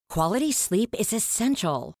Quality sleep is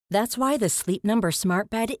essential. That's why the Sleep Number Smart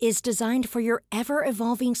Bed is designed for your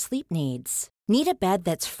ever-evolving sleep needs. Need a bed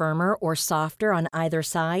that's firmer or softer on either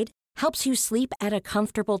side? Helps you sleep at a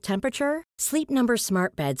comfortable temperature? Sleep Number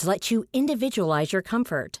Smart Beds let you individualize your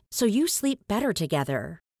comfort, so you sleep better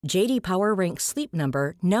together. J.D. Power ranks Sleep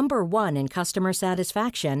Number number 1 in customer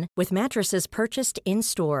satisfaction with mattresses purchased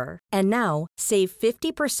in-store. And now, save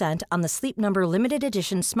 50% on the Sleep Number Limited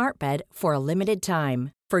Edition Smart Bed for a limited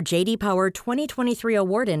time. For J.D. Power 2023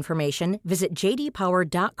 award information, visit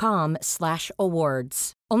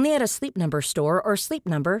jdpower.com/awards. Only at a Sleep Number store or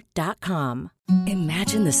sleepnumber.com.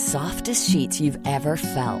 Imagine the softest sheets you've ever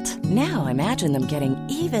felt. Now imagine them getting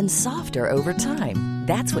even softer over time.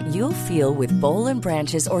 That's what you'll feel with Boll &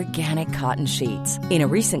 Branch's organic cotton sheets. In a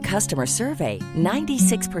recent customer survey,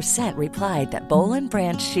 96% replied that Boll &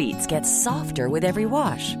 Branch sheets get softer with every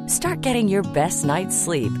wash. Start getting your best night's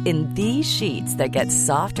sleep in these sheets that get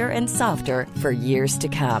softer and softer for years to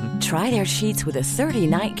come. Try their sheets with a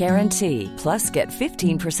 30-night guarantee. Plus, get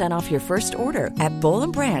 15% off your first order at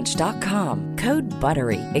bollandbranch.com. Code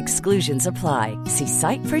BUTTERY. Exclusions apply. See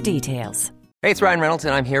site for details. Hey, it's Ryan Reynolds,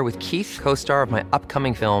 and I'm here with Keith, co-star of my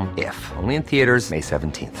upcoming film, If, only in theaters May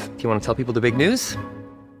 17th. Do you want to tell people the big news?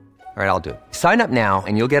 All right, I'll do it. Sign up now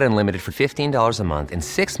and you'll get unlimited for $15 a month and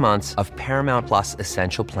 6 months of Paramount Plus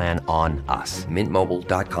Essential Plan on us.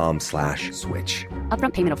 MintMobile.com/switch.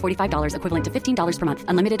 Upfront payment of $45 equivalent to $15 per month.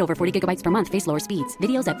 Unlimited over 40 gigabytes per month. Face lower speeds.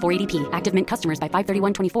 Videos at 480p. Active Mint customers by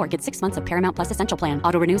 531.24 get 6 months of Paramount Plus Essential Plan.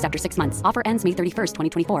 Auto renews after 6 months. Offer ends May 31st,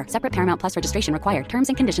 2024. Separate Paramount Plus registration required. Terms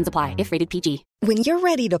and conditions apply if rated PG. When you're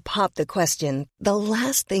ready to pop the question, the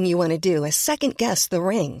last thing you want to do is second-guess the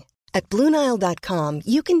ring. At BlueNile.com,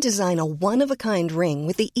 you can design a one-of-a-kind ring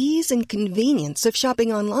with the ease and convenience of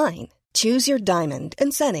shopping online. Choose your diamond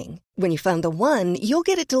and setting. When you find the one, you'll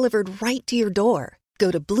get it delivered right to your door. Go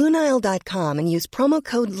to BlueNile.com and use promo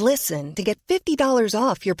code LISTEN to get $50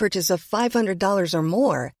 off your purchase of $500 or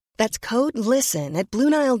more. That's code LISTEN at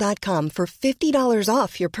BlueNile.com for $50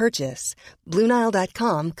 off your purchase.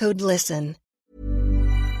 BlueNile.com, code LISTEN.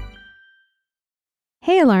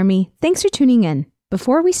 Hey Alarmy, thanks for tuning in.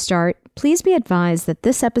 Before we start, please be advised that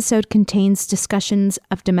this episode contains discussions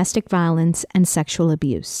of domestic violence and sexual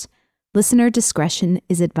abuse. Listener discretion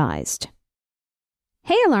is advised.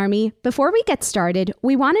 Hey Alarmy, before we get started,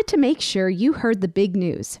 we wanted to make sure you heard the big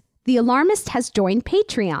news. The Alarmist has joined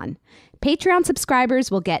Patreon. Patreon subscribers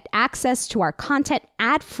will get access to our content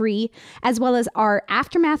ad-free, as well as our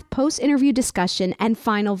Aftermath post-interview discussion and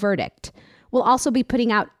final verdict. We'll also be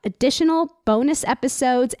putting out additional bonus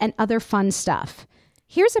episodes and other fun stuff.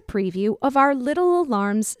 Here's a preview of our Little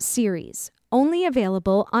Alarms series, only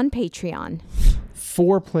available on Patreon.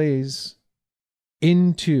 4 plays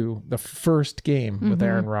into the first game with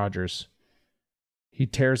Aaron Rodgers, he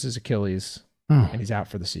tears his Achilles and he's out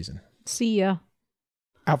for the season. See ya.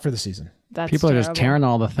 Out for the season. That's People terrible. Are just tearing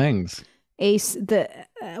all the things.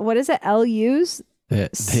 What is it? LUs? The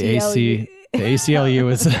AC. The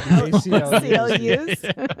ACLU is ACLUs.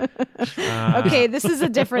 Okay, this is a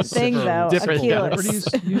different thing, though. Achilles.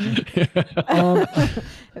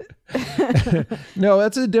 No,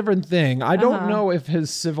 that's a different thing. I don't know if his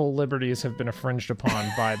civil liberties have been infringed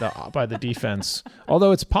upon by the defense,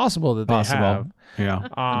 although it's possible that they have.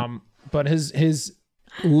 Yeah. But his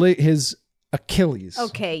Achilles.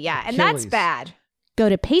 Okay, yeah, and that's bad. Go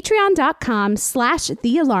to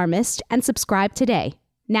patreon.com/thealarmist and subscribe today.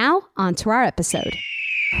 Now, on to our episode.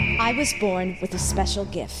 I was born with a special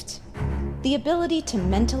gift. The ability to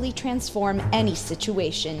mentally transform any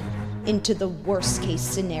situation into the worst-case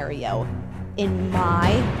scenario in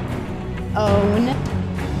my own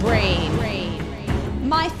brain.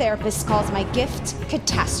 My therapist calls my gift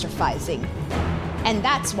catastrophizing. And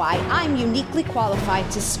that's why I'm uniquely qualified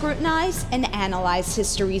to scrutinize and analyze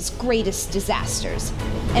history's greatest disasters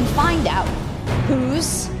and find out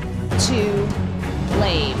who's to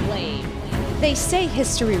blame. They say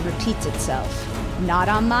history repeats itself. Not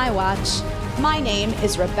on my watch. My name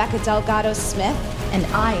is Rebecca Delgado Smith, and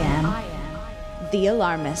I am the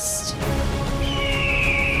Alarmist.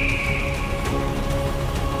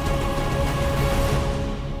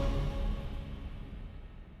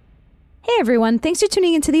 Hey everyone, thanks for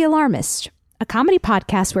tuning into The Alarmist, a comedy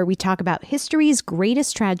podcast where we talk about history's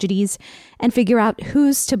greatest tragedies and figure out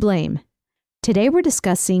who's to blame. Today we're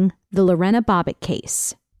discussing the Lorena Bobbitt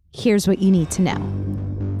case. Here's what you need to know.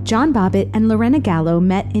 John Bobbitt and Lorena Gallo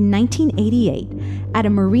met in 1988 at a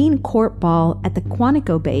Marine Corps ball at the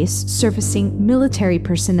Quantico base servicing military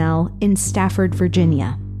personnel in Stafford,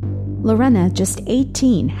 Virginia. Lorena, just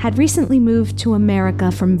 18, had recently moved to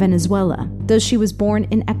America from Venezuela, though she was born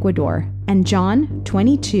in Ecuador and John,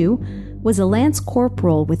 22, was a lance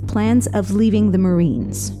corporal with plans of leaving the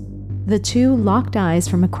Marines. The two locked eyes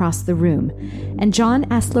from across the room, and John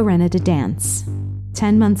asked Lorena to dance.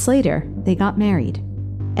 10 months later, they got married.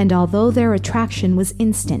 And although their attraction was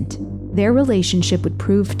instant, their relationship would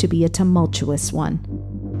prove to be a tumultuous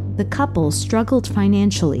one. The couple struggled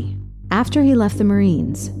financially. After he left the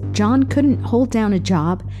Marines, John couldn't hold down a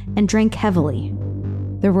job and drank heavily.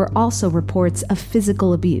 There were also reports of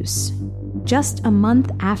physical abuse. Just a month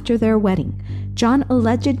after their wedding, John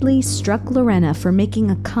allegedly struck Lorena for making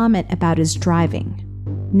a comment about his driving.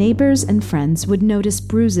 Neighbors and friends would notice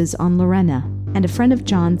bruises on Lorena, and a friend of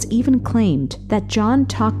John's even claimed that John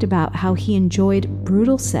talked about how he enjoyed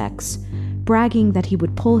brutal sex, bragging that he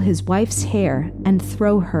would pull his wife's hair and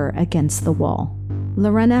throw her against the wall.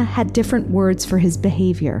 Lorena had different words for his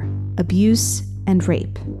behavior: abuse and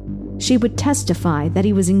rape. She would testify that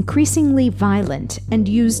he was increasingly violent and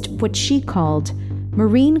used what she called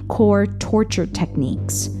Marine Corps torture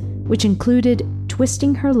techniques, which included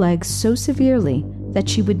twisting her legs so severely that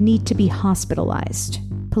she would need to be hospitalized.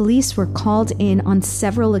 Police were called in on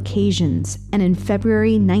several occasions, and in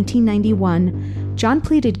February 1991, John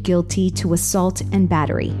pleaded guilty to assault and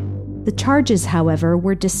battery. The charges, however,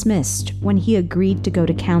 were dismissed when he agreed to go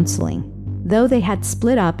to counseling. Though they had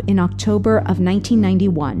split up in October of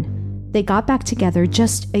 1991, they got back together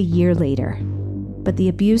just a year later. But the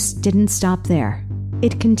abuse didn't stop there.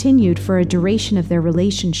 It continued for a duration of their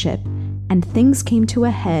relationship, and things came to a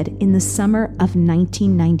head in the summer of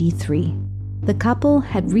 1993. The couple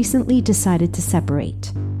had recently decided to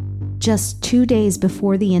separate. Just 2 days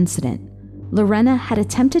before the incident, Lorena had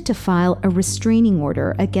attempted to file a restraining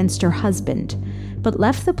order against her husband, but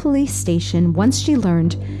left the police station once she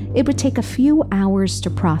learned it would take a few hours to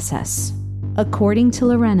process. According to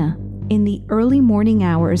Lorena, in the early morning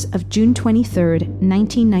hours of June 23,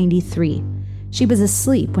 1993, she was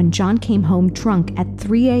asleep when John came home drunk at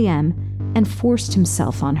 3 a.m. and forced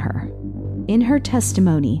himself on her. In her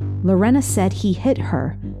testimony, Lorena said he hit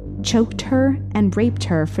her, choked her, and raped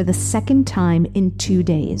her for the second time in 2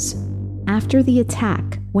 days. After the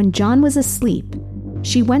attack, when John was asleep,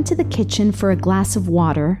 she went to the kitchen for a glass of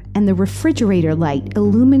water, and the refrigerator light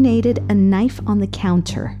illuminated a knife on the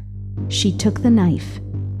counter. She took the knife,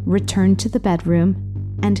 returned to the bedroom,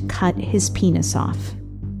 and cut his penis off.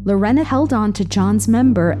 Lorena held on to John's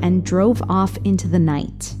member and drove off into the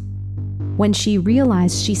night. When she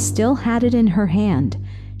realized she still had it in her hand,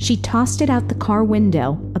 she tossed it out the car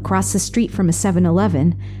window across the street from a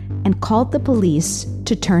 7-Eleven and called the police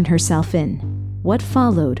to turn herself in. What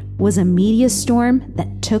followed was a media storm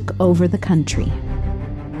that took over the country.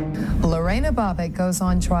 Lorena Bobbitt goes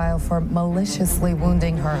on trial for maliciously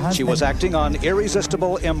wounding her husband. She was acting on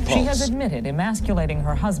irresistible impulse. She has admitted emasculating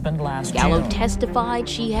her husband last Gallo June. testified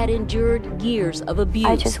she had endured years of abuse.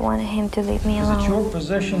 I just wanted him to leave me alone. Is it your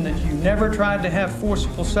position that you never tried to have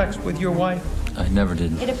forceful sex with your wife? I never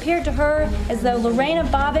did. It appeared to her as though Lorena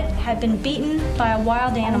Bobbitt had been beaten by a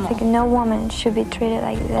wild animal. I think no woman should be treated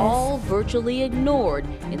like this. All virtually ignored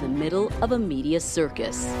in the middle of a media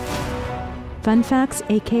circus. Fun facts,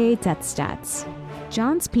 aka death stats.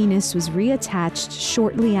 John's penis was reattached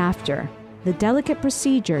shortly after. The delicate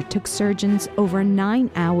procedure took surgeons over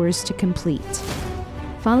 9 hours to complete.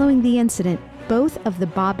 Following the incident, both of the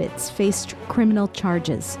Bobbitts faced criminal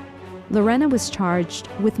charges. Lorena was charged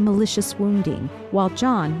with malicious wounding, while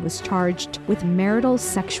John was charged with marital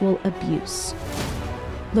sexual abuse.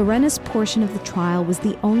 Lorena's portion of the trial was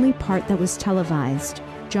the only part that was televised.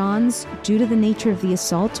 John's, due to the nature of the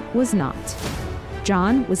assault, was not.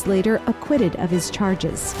 John was later acquitted of his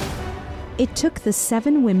charges. It took the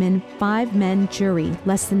 7 women, 5 men jury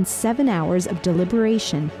less than 7 hours of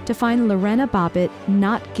deliberation to find Lorena Bobbitt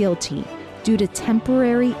not guilty due to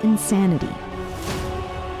temporary insanity.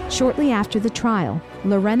 Shortly after the trial,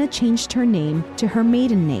 Lorena changed her name to her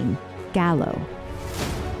maiden name, Gallo.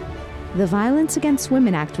 The Violence Against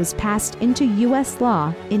Women Act was passed into U.S.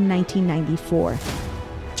 law in 1994.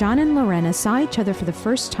 John and Lorena saw each other for the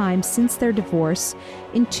first time since their divorce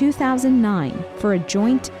in 2009 for a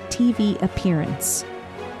joint TV appearance.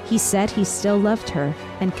 He said he still loved her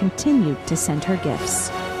and continued to send her gifts.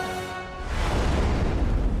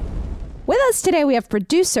 With us today, we have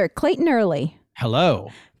producer Clayton Early. Hello.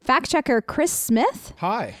 Fact checker Chris Smith.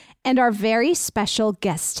 Hi. And our very special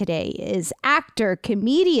guest today is actor,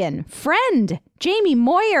 comedian, friend, Jamie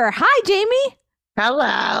Moyer. Hi, Jamie.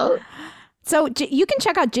 Hello. So you can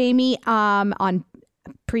check out Jamie on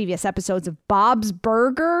previous episodes of Bob's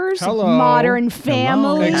Burgers, Hello. Modern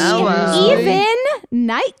Family, Hello. even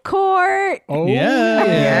Night Court. Oh,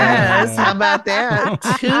 Yes. How about that?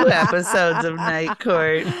 2 episodes of Night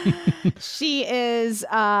Court. She is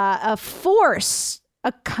a force,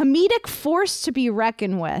 a comedic force to be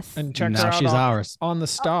reckoned with. And check her out on the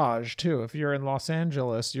stage too. If you're in Los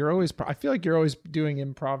Angeles, you're always. I feel like you're always doing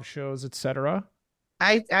improv shows, etc.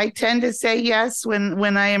 I tend to say yes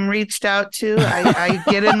when I am reached out to. I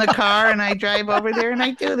get in the car and I drive over there and I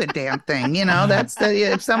do the damn thing. You know, that's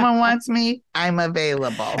if someone wants me, I'm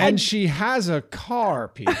available. And she has a car,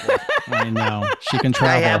 people. I know. She can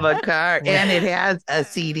travel. I have a car and it has a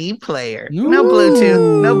CD player. No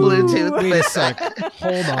Bluetooth. No Bluetooth. Wait a sec.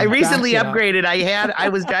 Hold on. I recently back it up. upgraded. I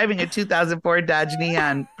was driving a 2004 Dodge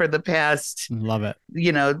Neon for the past, love it.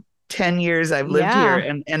 10 years I've lived here,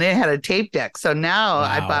 and it had a tape deck. So now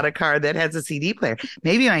I bought a car that has a CD player.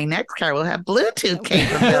 Maybe my next car will have Bluetooth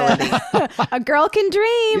capability. A girl can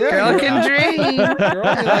dream. Girl can dream. You're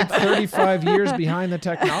only like 35 years behind the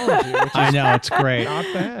technology. Which is I know, it's great. Not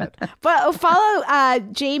bad. But follow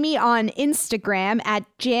Jamie on Instagram at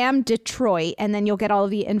Jam Detroit, and then you'll get all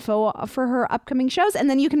of the info for her upcoming shows. And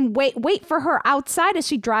then you can wait for her outside as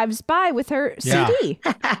she drives by with her CD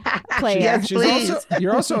player. Yes, please.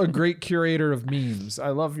 You're also a great curator of memes. I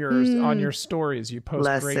love yours on your stories. You post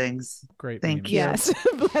Blessings. great Thank memes. you. Yes,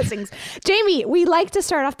 blessings. Jamie, we like to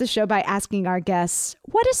start off the show by asking our guests,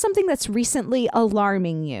 what is something that's recently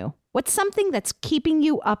alarming you? What's something that's keeping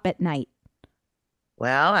you up at night?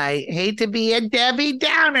 Well, I hate to be a Debbie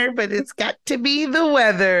Downer, but it's got to be the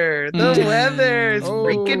weather. The weather is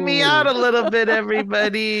freaking me out a little bit,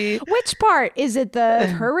 everybody. Which part? Is it the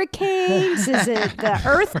hurricanes? Is it the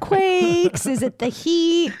earthquakes? Is it the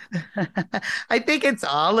heat? I think it's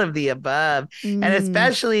all of the above, and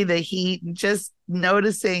especially the heat. Just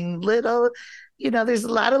noticing little, there's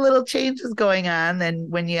a lot of little changes going on.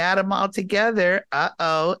 And when you add them all together,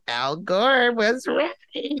 Al Gore was right.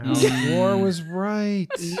 Al Gore was right.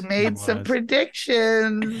 He made some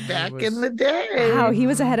predictions back in the day. Wow, he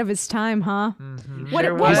was ahead of his time, huh? Mm-hmm.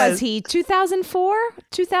 What was he? 2004?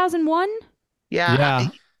 2001? Yeah.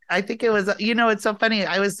 I think it was, it's so funny.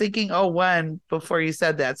 I was thinking 01 before you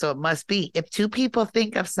said that. So it must be if 2 people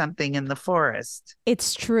think of something in the forest.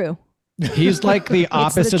 It's true. He's like the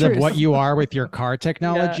opposite of truth. what you are with your car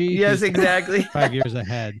technology. Yeah. Yes, He's exactly. 5 years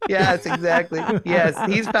ahead. Yes, exactly. Yes,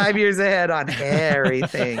 he's 5 years ahead on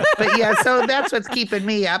everything. But yeah, so that's what's keeping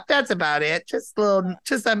me up. That's about it.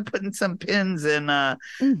 I'm putting some pins in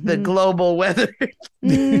the global weather.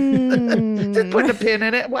 Just putting a pin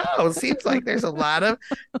in it. Wow, seems like there's a lot of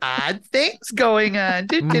odd things going on.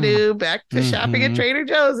 Back to shopping at Trader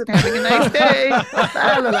Joe's and having a nice day.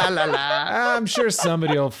 La, la, la, la, la. I'm sure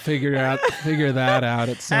somebody will figure that out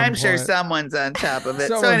at some point. I'm sure someone's on top of it.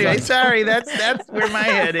 So Someone's anyway, on- sorry, that's where my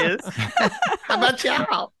head is. How about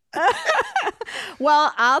y'all?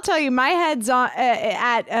 Well, I'll tell you, my head's on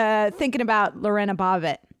at thinking about Lorena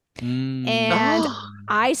Bobbitt. And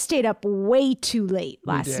I stayed up way too late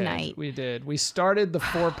last night. We did. We started the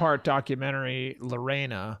 4-part documentary,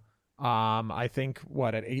 Lorena. I think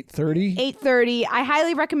at 8:30? 8:30. I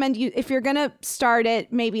highly recommend you, if you're gonna start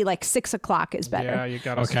it, maybe like 6:00 is better. Yeah, you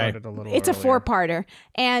gotta start it a little It's a earlier. 4-parter,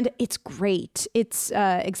 and it's great. It's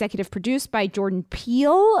executive produced by Jordan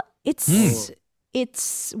Peele.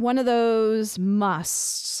 It's one of those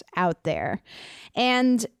musts out there,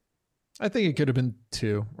 and I think it could have been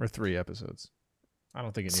 2 or 3 episodes. I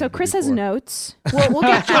don't think it. So needed to Chris be has 4. notes. We'll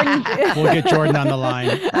get Jordan. We'll get Jordan on the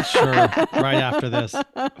line. Sure. Right after this.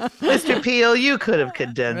 Mr. Peel, you could have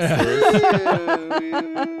condensed this.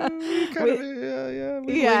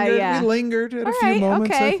 We lingered at a few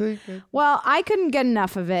moments, I think. Well, I couldn't get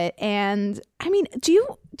enough of it. And I mean, do you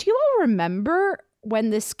all remember when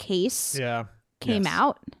this case came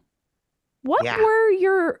out? What were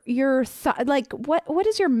your thoughts? Like, what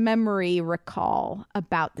does your memory recall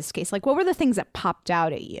about this case? Like, what were the things that popped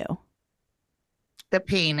out at you? The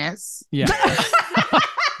penis. Yeah.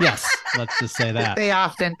 Yes, let's just say that. They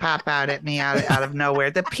often pop out at me out of nowhere.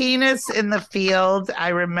 The penis in the field, I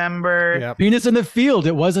remember. Yep. Penis in the field.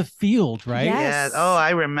 It was a field, right? Yes. Oh, I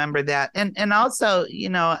remember that. And also,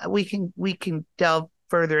 we can delve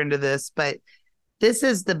further into this, but this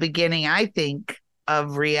is the beginning, I think,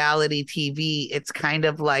 of reality TV. It's kind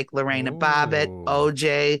of like Lorena Bobbitt,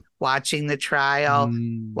 OJ, watching the trial,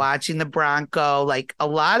 watching the Bronco, like a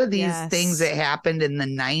lot of these things that happened in the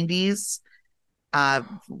 90s.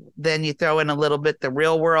 Then you throw in a little bit the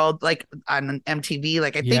Real World, like on MTV.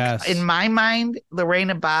 Like I think in my mind,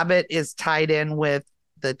 Lorena Bobbitt is tied in with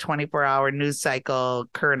the 24-hour news cycle,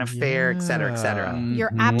 current affair, et cetera, et cetera.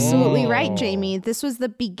 You're absolutely right, Jamie. This was the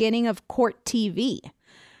beginning of court TV,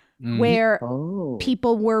 where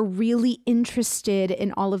people were really interested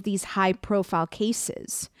in all of these high-profile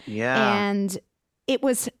cases. Yeah. And it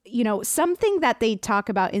was, something that they talk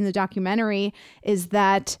about in the documentary is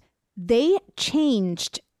that they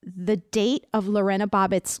changed the date of Lorena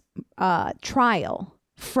Bobbitt's trial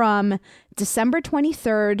from December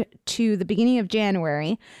 23rd to the beginning of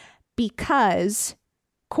January because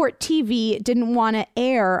court TV didn't want to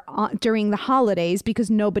air during the holidays because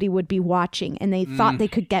nobody would be watching, and they thought they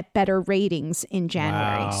could get better ratings in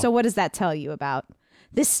January. Wow. So what does that tell you about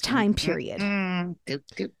this time period?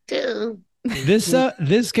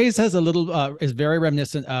 This case has a little is very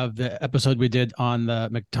reminiscent of the episode we did on the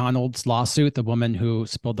McDonald's lawsuit, the woman who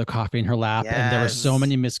spilled the coffee in her lap. Yes. And there were so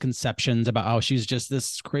many misconceptions about how she's just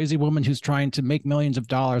this crazy woman who's trying to make millions of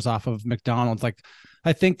dollars off of McDonald's. Like,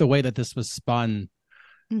 I think the way that this was spun,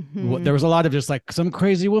 there was a lot of just like some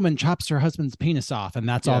crazy woman chops her husband's penis off, and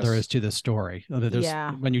that's all there is to this story.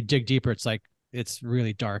 When you dig deeper, it's like it's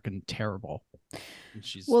really dark and terrible.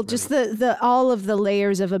 Just the all of the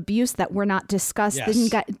layers of abuse that were not discussed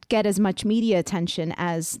didn't get as much media attention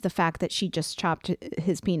as the fact that she just chopped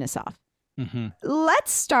his penis off.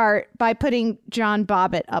 Let's start by putting John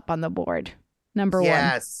Bobbitt up on the board. Number one.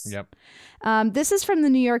 Yes. Yep. This is from the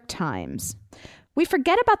New York Times. We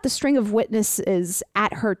forget about the string of witnesses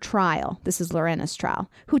at her trial. This is Lorena's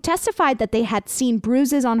trial, who testified that they had seen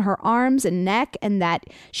bruises on her arms and neck and that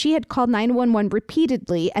she had called 911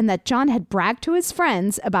 repeatedly and that John had bragged to his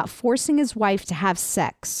friends about forcing his wife to have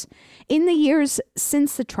sex. In the years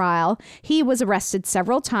since the trial, he was arrested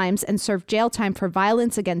several times and served jail time for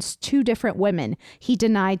violence against 2 different women. He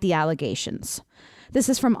denied the allegations. This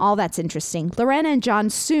is from All That's Interesting. Lorena and John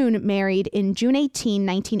soon married in June 18,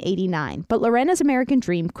 1989. But Lorena's American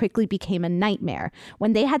dream quickly became a nightmare.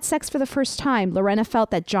 When they had sex for the first time, Lorena felt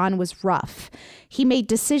that John was rough. He made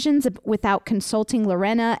decisions without consulting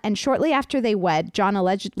Lorena, and shortly after they wed, John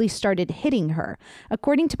allegedly started hitting her.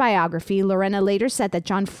 According to biography, Lorena later said that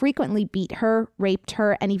John frequently beat her, raped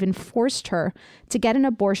her, and even forced her to get an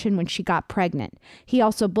abortion when she got pregnant. He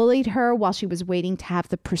also bullied her while she was waiting to have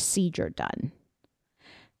the procedure done.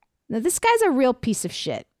 Now, this guy's a real piece of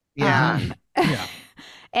shit. Yeah.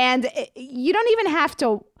 And you don't even have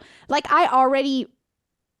to, like, I already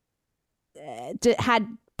had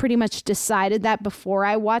pretty much decided that before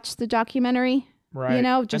I watched the documentary. Right.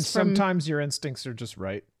 Just sometimes your instincts are just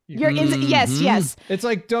right. Yes. It's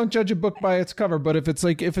like, don't judge a book by its cover, but if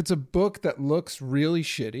it's a book that looks really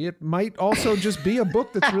shitty, it might also just be a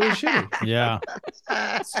book that's really shitty. Yeah,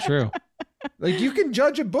 it's true. Like, you can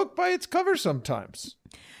judge a book by its cover sometimes.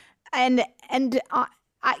 And I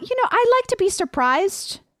like to be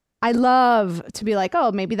surprised. I love to be like,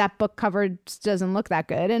 oh, maybe that book cover doesn't look that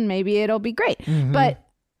good and maybe it'll be great. But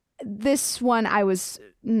this one, I was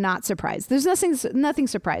not surprised. There's nothing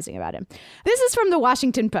surprising about him. This is from the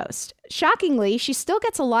Washington Post. Shockingly, she still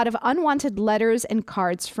gets a lot of unwanted letters and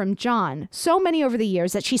cards from John, so many over the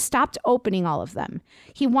years that she stopped opening all of them.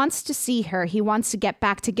 He wants to see her. He wants to get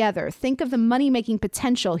back together. Think of the money-making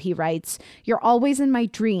potential, he writes. You're always in my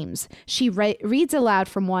dreams. She reads aloud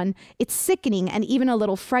from one. It's sickening and even a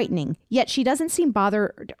little frightening. Yet she doesn't seem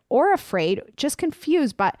bothered or afraid, just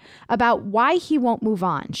confused about why he won't move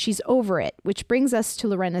on. She's over it, which brings us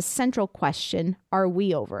to Lorena's central question, are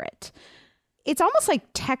we over it? It's almost like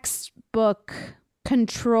textbook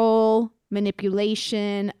control,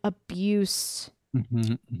 manipulation, abuse.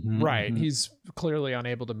 Right. He's clearly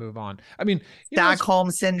unable to move on. I mean,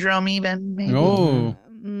 Stockholm syndrome, even. Maybe. Oh.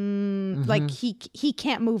 Like he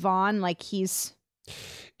can't move on. Like he's.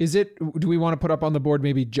 Do we want to put up on the board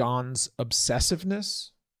maybe John's obsessiveness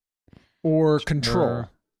or control?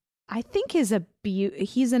 I think he's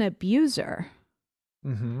an abuser.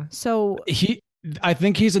 So I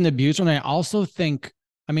think he's an abuser, and I also think,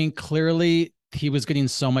 clearly he was getting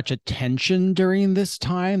so much attention during this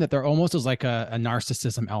time that there almost is like a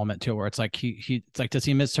narcissism element to it, where it's like it's like, does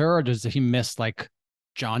he miss her or does he miss like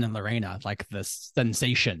John and Lorena, like this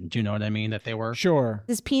sensation? Do you know what I mean? That they were sure.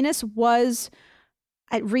 His penis was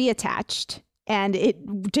reattached, and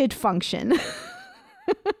it did function.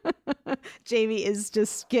 Jamie is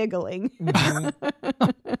just giggling.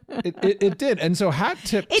 It did. And so hat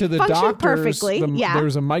tip to the doctors. Perfectly.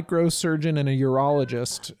 There's a microsurgeon and a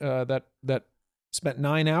urologist that spent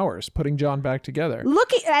 9 hours putting John back together.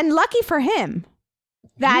 Lucky for him.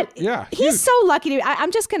 That he's huge. So lucky to.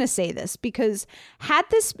 I'm just going to say this because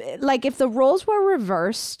if the roles were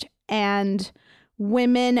reversed and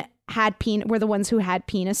women were the ones who had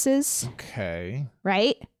penises. Okay.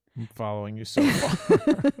 Right? I'm following you so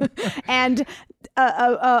far. And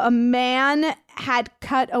a man had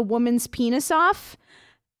cut a woman's penis off.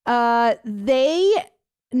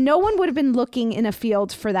 No one would have been looking in a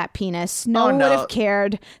field for that penis. No one would have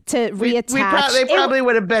cared to reattach. They probably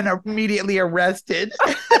would have been immediately arrested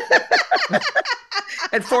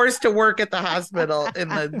and forced to work at the hospital in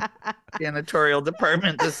the janitorial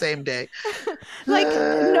department the same day. Like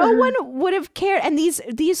no one would have cared. And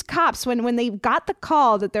these cops, when they got the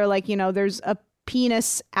call that they're like, there's a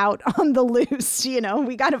penis out on the loose,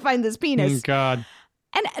 we got to find this penis. Oh, God.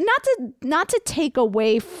 And not to take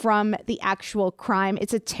away from the actual crime,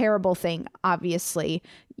 it's a terrible thing, obviously,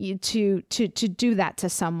 to do that to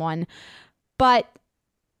someone. But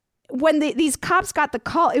when these cops got the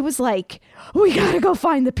call, it was like, we gotta go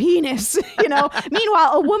find the penis.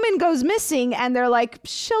 Meanwhile, a woman goes missing, and they're like,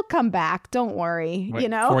 she'll come back. Don't worry.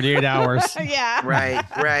 48 hours. Yeah.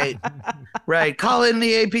 Right. Call in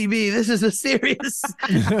the APB. This is a serious.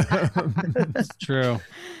 It's true.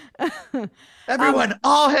 Everyone,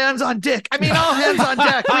 all hands on deck. All hands on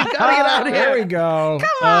deck. We gotta get out of here. There we go.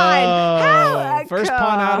 Come on. First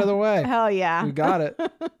pun out of the way. Hell yeah. We got it. Way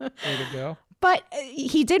to go. But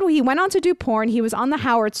he went on to do porn. He was on the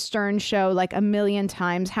Howard Stern show like a million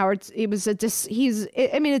times. It's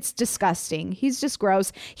disgusting. He's just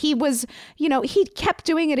gross. He was, he kept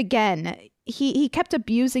doing it again. He kept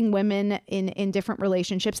abusing women in different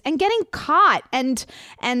relationships and getting caught and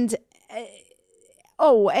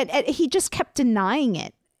he just kept denying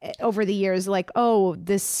it over the years. Like,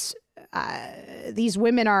 these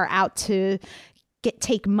women are out to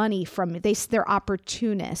take money from me. They're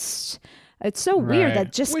opportunists. It's so weird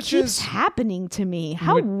that just keeps happening to me.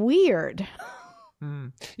 How weird.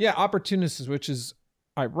 Yeah, opportunists, which is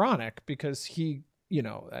ironic because he,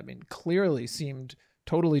 clearly seemed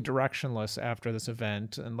totally directionless after this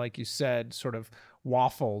event. And like you said, sort of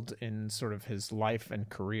waffled in sort of his life and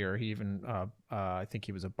career. He even, I think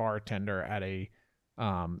he was a bartender at in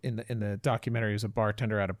the documentary, he was a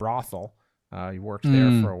bartender at a brothel. He worked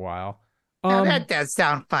there for a while. Now that does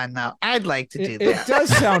sound fun, though. I'd like to do that. It does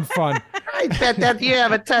sound fun. I bet that you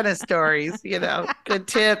have a ton of stories, good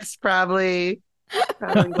tips, probably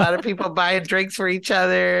a lot of people buying drinks for each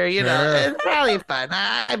other, it's probably fun.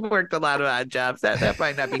 I've worked a lot of odd jobs. That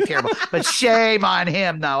might not be terrible, but shame on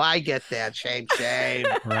him, though. I get that. Shame.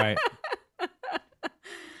 Right.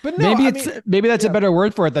 But no, maybe that's a better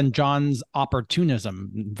word for it than John's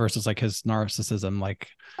opportunism versus like his narcissism.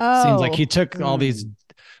 Seems like he took all these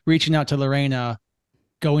reaching out to Lorena,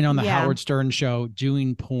 going on the Howard Stern show,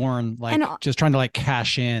 doing porn, just trying to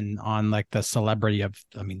cash in on the celebrity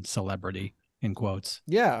in quotes.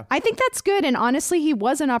 Yeah. I think that's good. And honestly, he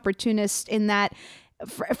was an opportunist in that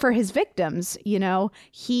for his victims,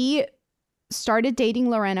 he started dating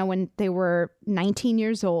Lorena when they were 19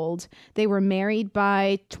 years old. They were married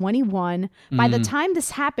by 21. By the time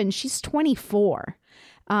this happened, she's 24.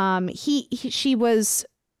 She was,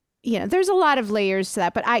 there's a lot of layers to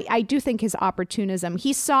that, but I do think his opportunism,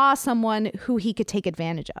 he saw someone who he could take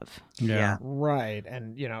advantage of. Yeah. Right.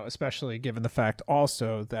 And, especially given the fact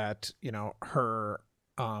also that, her,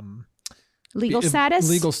 legal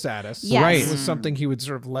status, yes. Right, was something he would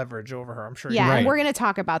sort of leverage over her. I'm sure. Yeah, and we're going to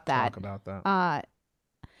talk about that.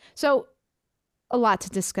 So, a lot to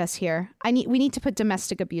discuss here. We need to put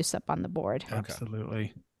domestic abuse up on the board.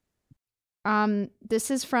 Absolutely.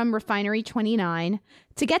 This is from Refinery 29.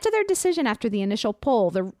 To get to their decision after the initial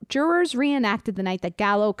poll, the jurors reenacted the night that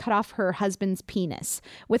Gallo cut off her husband's penis,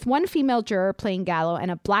 with one female juror playing Gallo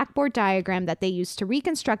and a blackboard diagram that they used to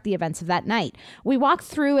reconstruct the events of that night. We walked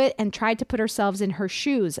through it and tried to put ourselves in her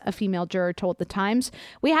shoes, a female juror told the Times.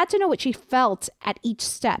 We had to know what she felt at each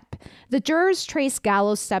step. The jurors traced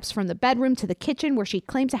Gallo's steps from the bedroom to the kitchen, where she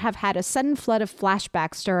claimed to have had a sudden flood of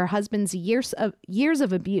flashbacks to her husband's years of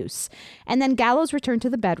abuse. And then Gallo's returned to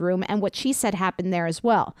the bedroom, and what she said happened there as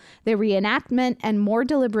well. The reenactment and more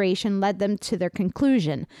deliberation led them to their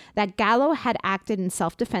conclusion that Gallo had acted in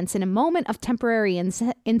self-defense in a moment of temporary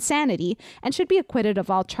insanity and should be acquitted of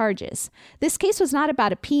all charges. This case was not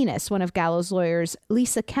about a penis, one of Gallo's lawyers,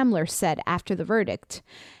 Lisa Kemmler, said after the verdict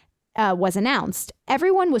was announced.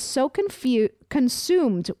 Everyone was so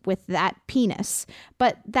consumed with that penis,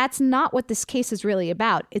 but that's not what this case is really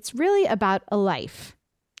about. It's really about a life.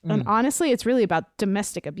 And honestly, it's really about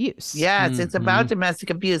domestic abuse. Yes, it's about domestic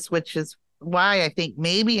abuse, which is why I think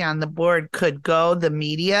maybe on the board could go the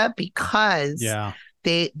media, because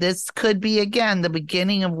this could be, again, the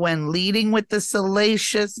beginning of when leading with the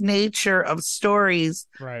salacious nature of stories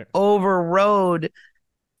overrode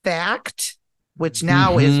fact, which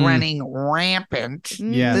now is running rampant.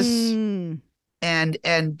 Yes. And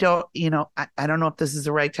don't, I don't know if this is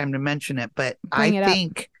the right time to mention it, but Bring it up.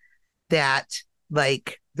 think that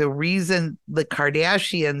like the reason the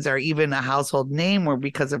Kardashians are even a household name were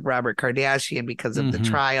because of Robert Kardashian, because of the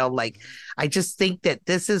trial. Like, I just think that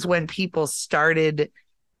this is when people started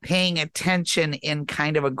paying attention in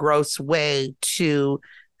kind of a gross way to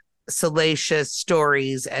salacious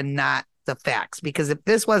stories and not the facts. Because if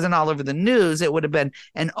this wasn't all over the news, it would have been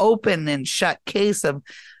an open and shut case of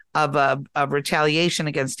retaliation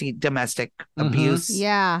against domestic abuse.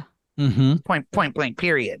 Yeah. Point blank,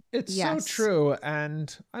 period. It's so true.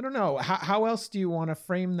 And I don't know, how else do you want to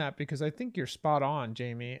frame that? Because I think you're spot on,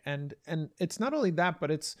 Jamie. And it's not only that, but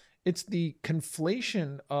it's the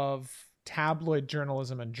conflation of tabloid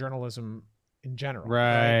journalism and journalism in general.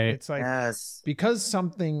 Right. It's like, because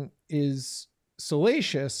something is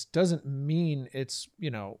salacious doesn't mean it's,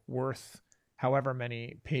 worth however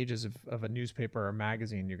many pages of a newspaper or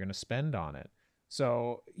magazine you're going to spend on it.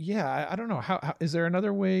 So yeah, I don't know. How is there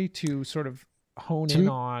another way to sort of hone in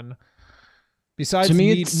on, besides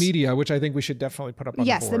media, which I think we should definitely put up on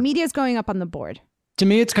the board? Yes, the media is going up on the board. To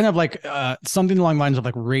me, it's kind of like something along the lines of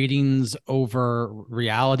like ratings over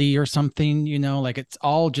reality or something, like it's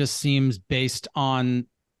all just seems based on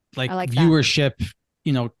like viewership,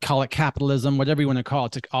 call it capitalism, whatever you want to call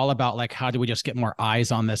it. It's all about like, how do we just get more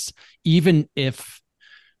eyes on this, even if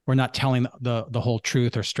we're not telling the whole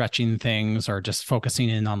truth or stretching things or just focusing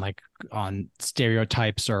in on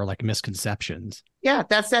stereotypes or like misconceptions. Yeah,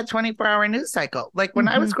 that's that 24-hour news cycle. Like when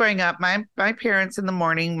I was growing up, my parents in the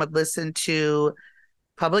morning would listen to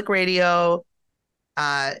public radio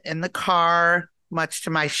in the car, much to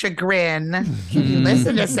my chagrin. Can you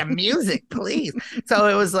listen to some music, please? So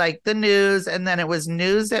it was like the news, and then it was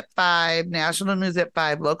news at 5, national news at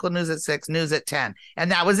 5, local news at 6, news at 10.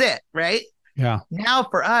 And that was it, right? Yeah. Now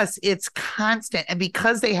for us, it's constant. And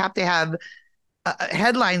because they have to have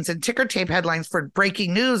headlines and ticker tape headlines for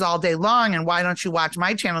breaking news all day long, and why don't you watch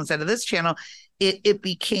my channel instead of this channel?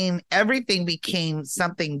 Everything became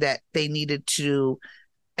something that they needed to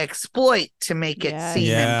exploit to make it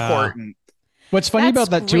seem important. What's funny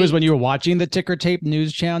about that too is when you were watching the ticker tape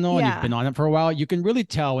news channel and you've been on it for a while, you can really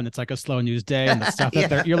tell when it's like a slow news day and the stuff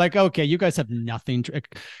that you're like, okay, you guys have nothing.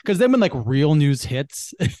 Because then when like real news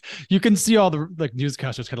hits, you can see all the like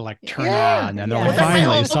newscasters kind of like turn on and they're like,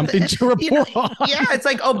 finally something to report on. Yeah, it's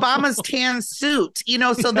like Obama's tan suit,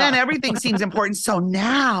 so then everything seems important. So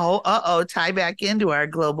now, tie back into our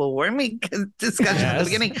global warming discussion at the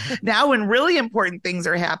beginning. Now when really important things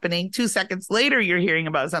are happening, 2 seconds later, you're hearing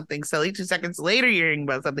about something silly. 2 seconds later you're hearing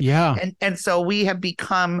about something. And so we have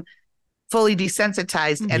become fully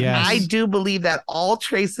desensitized. And I do believe that all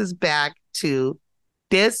traces back to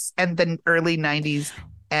this and the early 90s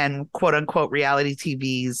and quote unquote reality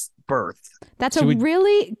TV's birth. That's a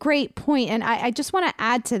really great point. And I just want to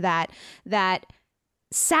add to that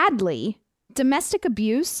sadly, domestic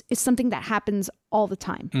abuse is something that happens all the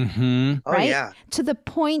time. Right? Oh, yeah. To the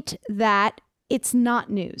point that it's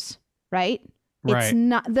not news, right? It's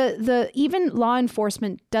not the even law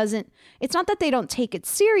enforcement doesn't. It's not that they don't take it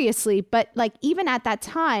seriously, but like even at that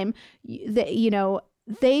time, they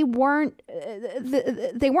weren't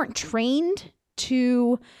trained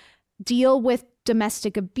to deal with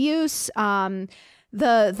domestic abuse.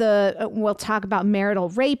 We'll talk about marital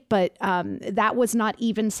rape, but that was not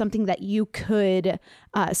even something that you could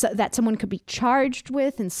that someone could be charged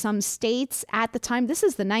with in some states at the time. This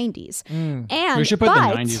is the 90s. And we should put the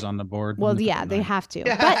 90s on the board. Well, yeah, they have to.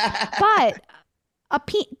 But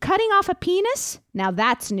cutting off a penis, now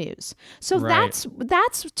that's news. So that's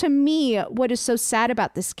to me what is so sad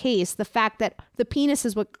about this case, the fact that the penis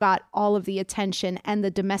is what got all of the attention, and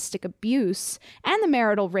the domestic abuse and the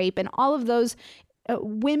marital rape and all of those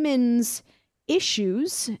women's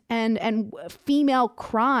issues and female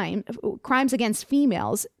crimes against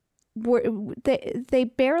females they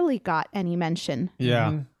barely got any mention.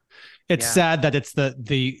 It's sad that it's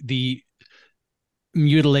the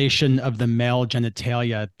mutilation of the male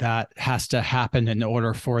genitalia that has to happen in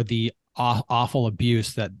order for the awful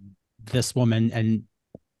abuse that this woman and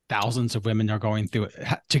thousands of women are going through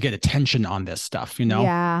to get attention on this stuff,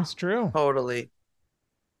 It's true. Totally.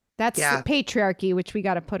 That's the patriarchy, which we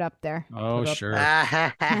got to put up there. Oh, sure. But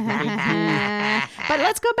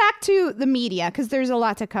let's go back to the media, because there's a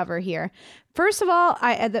lot to cover here. First of all,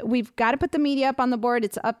 we've got to put the media up on the board.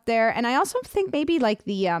 It's up there. And I also think maybe like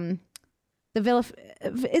is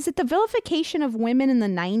it the vilification of women in the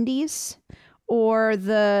 90s? Or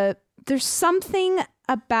there's something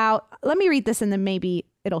about, let me read this and then maybe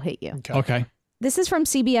it'll hit you. Okay. This is from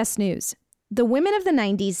CBS News. The women of the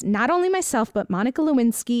 90s, not only myself, but Monica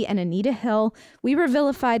Lewinsky and Anita Hill, we were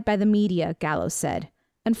vilified by the media, Gallo said.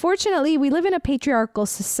 Unfortunately, we live in a patriarchal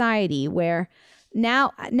society where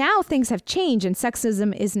now things have changed and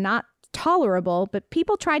sexism is not tolerable, but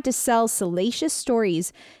people tried to sell salacious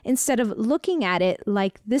stories instead of looking at it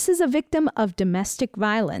like this is a victim of domestic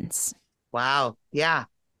violence. Wow. Yeah.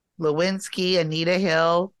 Lewinsky, Anita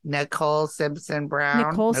Hill, Nicole Simpson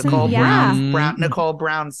Brown. Nicole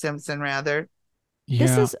Brown Simpson, rather. Yeah.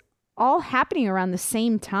 This is all happening around the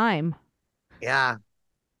same time. Yeah.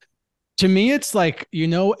 To me, it's like,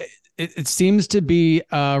 it seems to be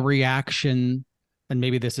a reaction, and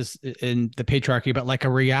maybe this is in the patriarchy, but like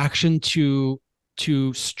a reaction to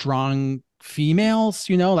strong females,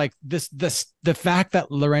 like the fact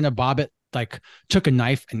that Lorena Bobbitt like took a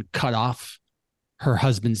knife and cut off her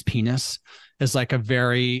husband's penis is like a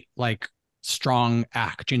very like strong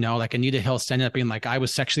act, like Anita Hill standing up being like, I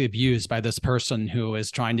was sexually abused by this person who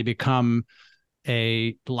is trying to become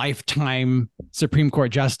a lifetime Supreme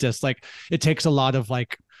Court justice. Like it takes a lot of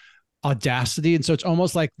like audacity. And so it's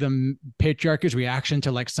almost like the patriarchy's reaction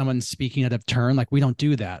to like someone speaking out of turn. Like, we don't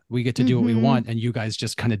do that. We get to do what we want. And you guys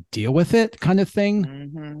just kind of deal with it kind of thing.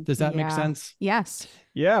 Mm-hmm. Does that make sense? Yes.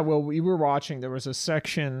 Yeah. Well, we were watching, there was a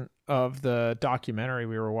section of the documentary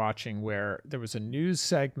we were watching where there was a news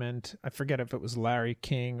segment. I forget if it was Larry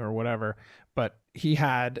King or whatever, but he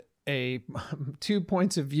had two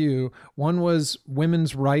points of view. One was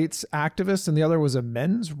women's rights activist and the other was a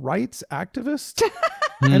men's rights activist.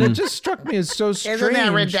 And it just struck me as so strange. Isn't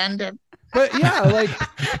that redundant? But yeah,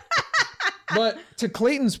 but to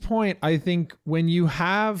Clayton's point, I think when you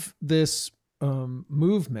have this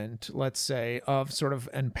movement, let's say, of sort of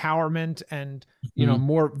empowerment and,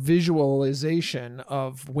 more visualization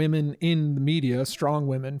of women in the media, strong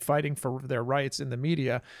women fighting for their rights in the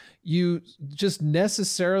media, you just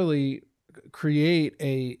necessarily create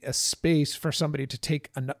a space for somebody to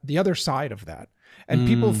take the other side of that. And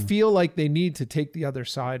people feel like they need to take the other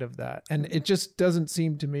side of that. And it just doesn't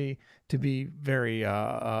seem to me to be very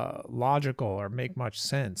logical or make much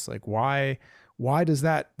sense. Like, why does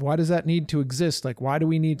that need to exist? Like, why do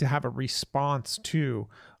we need to have a response to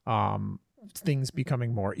things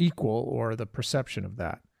becoming more equal or the perception of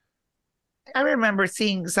that? I remember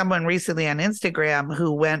seeing someone recently on Instagram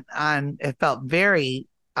who went on, it felt very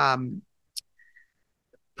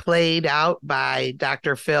played out by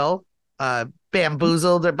Dr. Phil,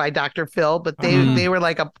 bamboozled by Dr. Phil, but they were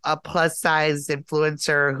like a plus size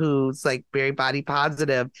influencer who's like very body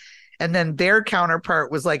positive. And then their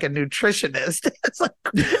counterpart was like a nutritionist. It's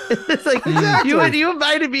like exactly. you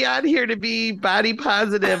invited me on here to be body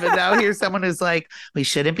positive, and now here's someone who's like, we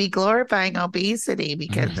shouldn't be glorifying obesity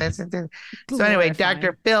because that's so anyway,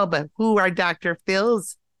 Dr. Phil, but who are Dr.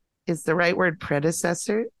 Phil's is the right word,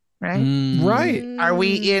 predecessor? Right? Right. Are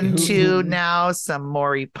we into now some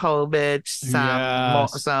Maury Povich,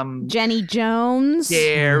 some Jenny Jones,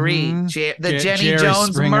 Jenny Jerry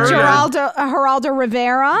Jones Springer. murder, Geraldo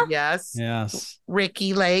Rivera, yes,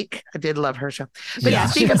 Ricky Lake. I did love her show, but yeah,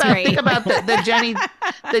 think about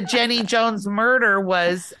the Jenny Jones murder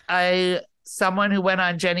was someone who went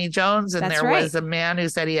on Jenny Jones, and there was a man who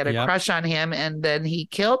said he had a crush on him, and then he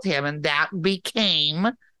killed him, and that became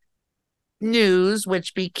news,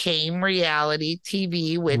 which became reality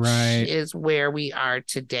TV, which is where we are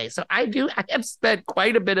today. So I have spent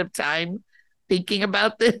quite a bit of time thinking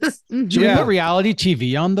about this. Should we put reality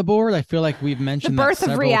TV on the board? I feel like we've mentioned the birth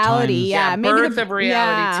of reality. Times. Birth of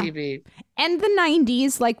reality TV. And the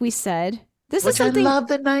 90s, like we said. This is something I love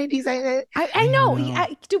the 90s. I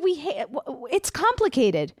know. It's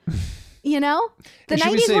complicated. The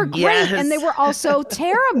 90s were great and they were also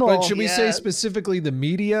terrible. But should we say specifically the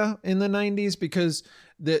media in the 90s? Because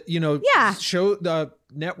show the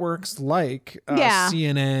networks like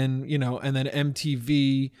CNN, and then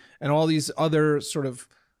MTV and all these other sort of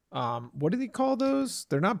what do they call those?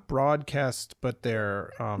 They're not broadcast, but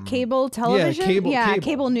they're cable television.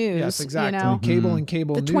 Cable news. Yes, exactly. Cable and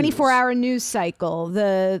cable the news. 24-hour news cycle.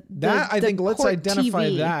 I think let's identify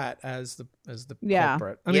TV. That as the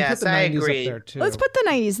culprit. I mean, put the 90s agree. Up there too. Let's put the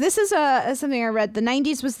 90s. This is something I read. The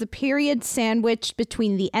 90s was the period sandwiched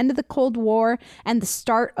between the end of the Cold War and the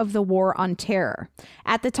start of the War on Terror.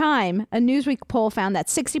 At the time, a Newsweek poll found that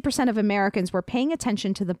 60% of Americans were paying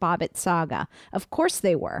attention to the Bobbitt saga. Of course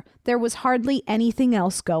they were. There was hardly anything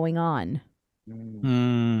else going on.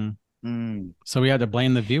 So we had to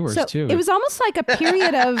blame the viewers too. It was almost like a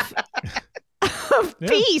period of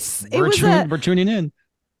peace. We're tuning in.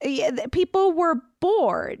 People were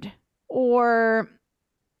bored, or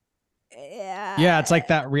Yeah, it's like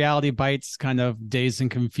that Reality Bites kind of Dazed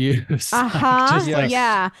and Confused.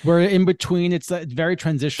 Yeah. We're in between. It's a very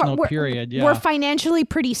transitional period. Yeah. We're financially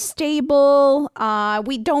pretty stable.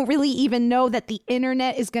 We don't really even know that the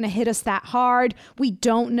internet is going to hit us that hard. We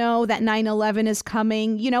don't know that 9/11 is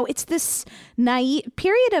coming. You know, it's this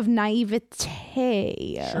period of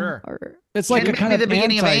naivete. Sure. It's like a kind of the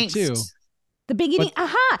beginning of anti angst. too. The beginning,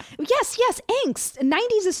 yes, angst.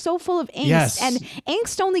 90s is so full of angst, Yes. and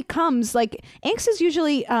angst only comes, like, angst is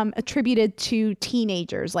usually attributed to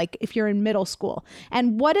teenagers, like if you're in middle school.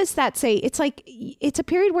 And what does that say? It's like, it's a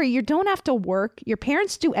period where you don't have to work. Your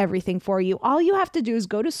parents do everything for you. All you have to do is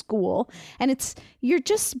go to school, and you're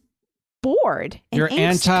just bored. And You're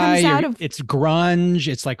angst comes out of, it's grunge.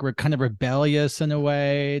 It's like we're kind of rebellious in a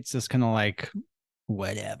way. It's just kind of like,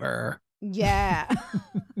 whatever. yeah.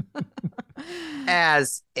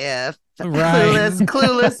 As if. Right.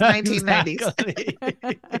 Clueless 1990s.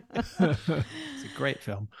 It's a great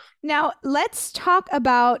film. Now, let's talk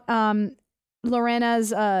about Lorena's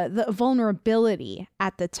the vulnerability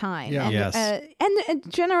at the time. Yeah. And, Yes.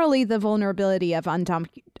 and generally the vulnerability of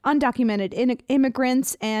undocumented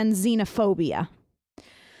immigrants and xenophobia.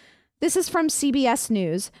 This is from CBS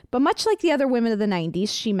News, but much like the other women of the 90s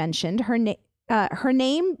she mentioned, her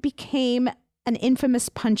name became an infamous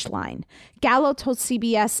punchline. Gallo told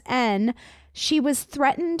CBSN she was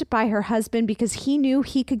threatened by her husband because he knew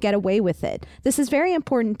he could get away with it. This is very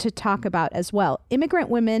important to talk about as well. Immigrant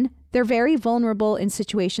women, they're very vulnerable in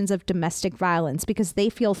situations of domestic violence because they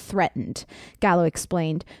feel threatened, Gallo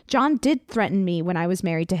explained. John did threaten me when I was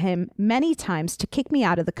married to him many times to kick me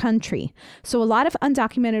out of the country. So a lot of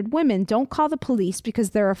undocumented women don't call the police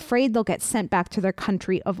because they're afraid they'll get sent back to their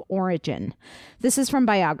country of origin. This is from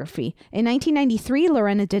Biography. In 1993,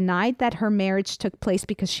 Lorena denied that her marriage took place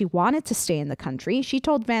because she wanted to stay in the country. She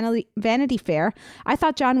told Vanity Fair, "I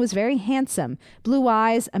thought John was very handsome, blue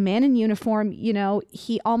eyes, a man in uniform. You know,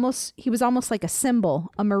 he was almost like a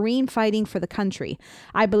symbol, a Marine fighting for the country.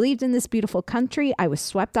 I believed in this beautiful country. I was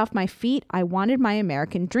swept off my feet. I wanted my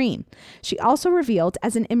American dream." She also revealed,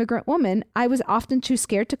 as an immigrant woman, I was often too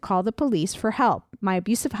scared to call the police for help. My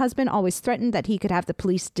abusive husband always threatened that he could have the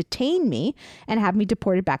police detain me and have me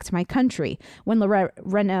deported back to my country. When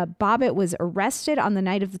Lorena Bobbitt was arrested on the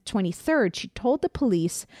night of the 23rd, she told the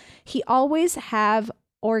police, "He always have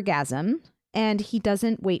orgasm, and he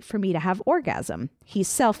doesn't wait for me to have orgasm. He's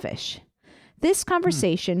selfish." This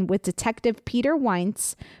conversation with Detective Peter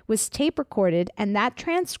Weintz was tape recorded, and that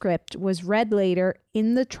transcript was read later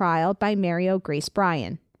in the trial by Mario Grace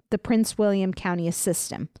Bryan, the Prince William County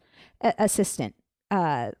assistant,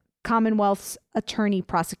 Commonwealth's attorney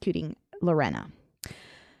prosecuting Lorena.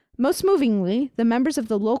 Most movingly, the members of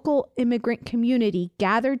the local immigrant community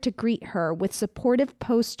gathered to greet her with supportive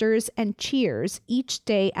posters and cheers each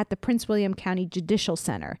day at the Prince William County Judicial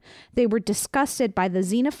Center. They were disgusted by the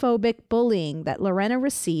xenophobic bullying that Lorena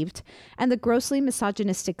received and the grossly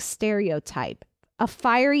misogynistic stereotype. A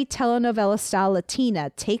fiery telenovela-style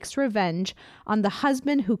Latina takes revenge on the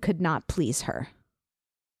husband who could not please her.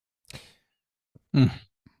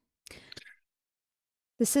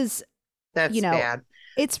 This is, That's bad.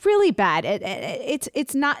 It's really bad.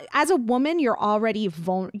 It's not, as a woman, you already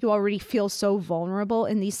feel so vulnerable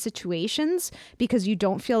in these situations because you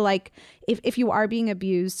don't feel like if you are being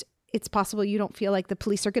abused, it's possible you don't feel like the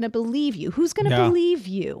police are going to believe you. Who's going to believe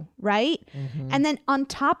you, right? Mm-hmm. And then on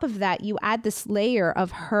top of that, you add this layer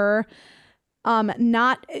of her being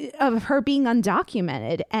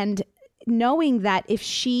undocumented and knowing that if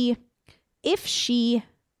she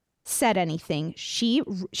said anything, she's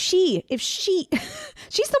the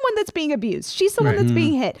one that's being abused. She's the one that's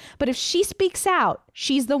being hit. But if she speaks out,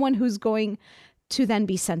 she's the one who's going to then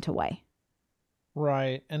be sent away.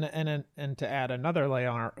 Right. And to add another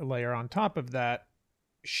layer on top of that,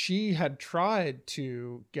 she had tried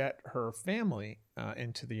to get her family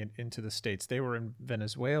into the States. They were in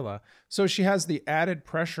Venezuela. So she has the added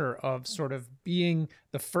pressure of sort of being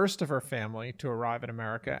the first of her family to arrive in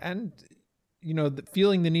America and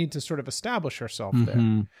feeling the need to sort of establish herself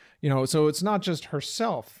there, so it's not just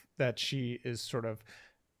herself that she is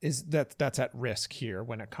that's at risk here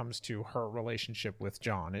when it comes to her relationship with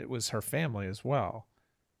John. It was her family as well.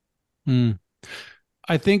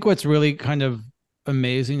 I think what's really kind of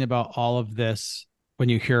amazing about all of this, when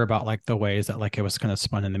you hear about like the ways that like it was kind of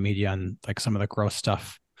spun in the media and like some of the gross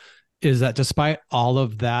stuff, is that despite all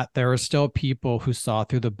of that, there are still people who saw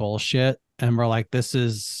through the bullshit and were like, this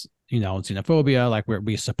is, xenophobia, like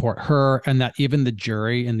we support her. And that even the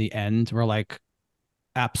jury in the end were like,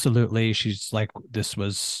 absolutely, she's like, this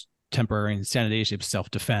was temporary insanity, she was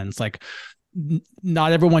self-defense. Like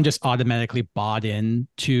not everyone just automatically bought in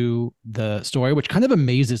to the story, which kind of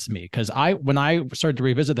amazes me, because when I started to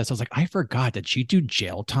revisit this, I was like, I forgot, did she do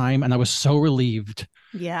jail time? And I was so relieved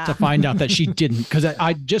to find out that she didn't, because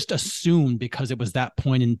I just assumed, because it was that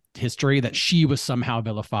point in history, that she was somehow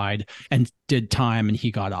vilified and did time and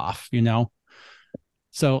he got off,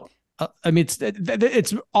 So I mean,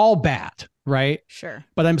 it's all bad, right? Sure.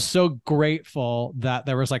 But I'm so grateful that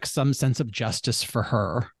there was like some sense of justice for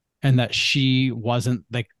her, and that she wasn't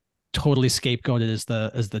like totally scapegoated as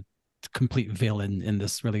the complete villain in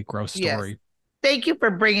this really gross story. Yes. Thank you for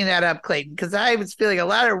bringing that up, Clayton, because I was feeling a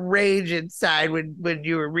lot of rage inside when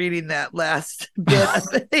you were reading that last bit.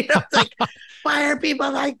 It's like, why are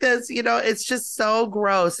people like this? It's just so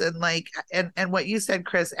gross. And like, and what you said,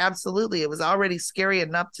 Chris, absolutely. It was already scary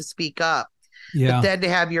enough to speak up. Yeah. But then to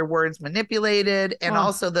have your words manipulated, and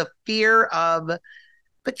also the fear of,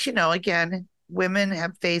 but again, women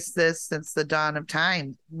have faced this since the dawn of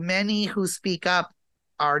time. Many who speak up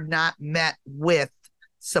are not met with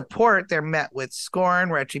support. They're met with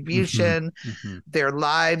scorn, retribution, their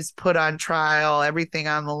lives put on trial, everything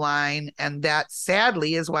on the line. And that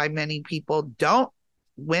sadly is why many people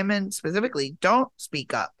women specifically, don't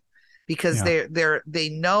speak up, because they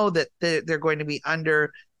know that they're going to be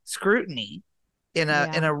under scrutiny in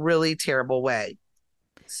a really terrible way.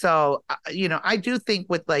 So, I do think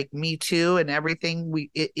with like Me Too and everything,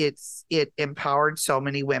 it empowered so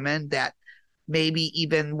many women that maybe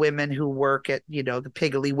even women who work at, the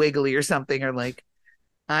Piggly Wiggly or something are like,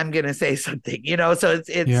 I'm going to say something, so it's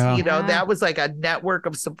that was like a network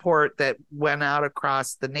of support that went out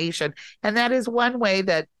across the nation. And that is one way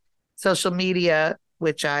that social media,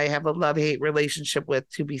 which I have a love-hate relationship with,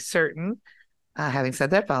 to be certain. Having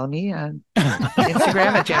said that, follow me on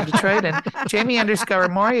Instagram at Jam Detroit, and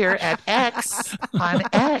Jamie_Moyer at X on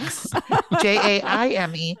X,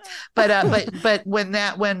 JAIME. But when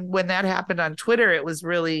that happened on Twitter, it was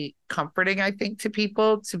really comforting, I think, to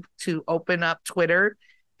people to open up Twitter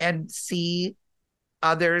and see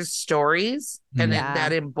others' stories, and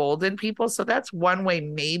that emboldened people. So that's one way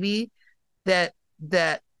maybe that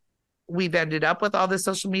we've ended up with all this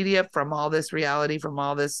social media, from all this reality, from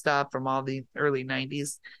all this stuff, from all the early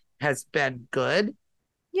 90s, has been good.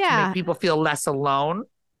 Yeah. To make people feel less alone.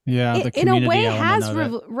 Yeah. It, in a way, has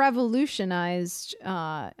revolutionized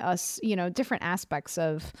us, different aspects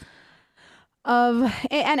of, and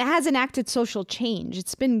it has enacted social change.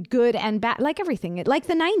 It's been good and bad, like everything. Like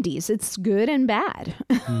the 90s, it's good and bad.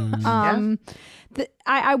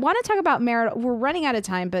 I want to talk about marital. We're running out of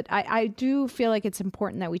time, but I do feel like it's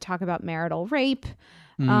important that we talk about marital rape.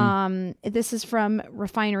 This is from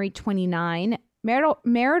Refinery 29.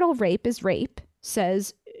 Marital rape is rape,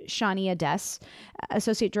 says Shania Des,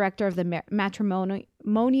 Associate Director of the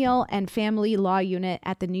Matrimonial and Family Law Unit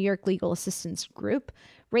at the New York Legal Assistance Group.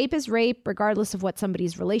 Rape is rape, regardless of what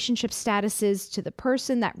somebody's relationship status is to the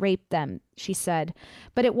person that raped them, she said.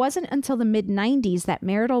 But it wasn't until the mid-90s that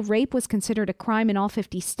marital rape was considered a crime in all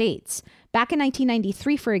 50 states. Back in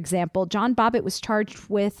 1993, for example, John Bobbitt was charged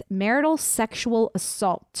with marital sexual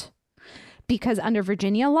assault, because under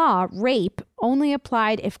Virginia law, rape only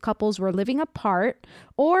applied if couples were living apart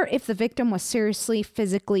or if the victim was seriously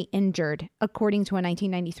physically injured, according to a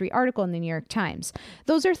 1993 article in the New York Times.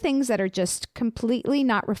 Those are things that are just completely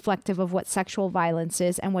not reflective of what sexual violence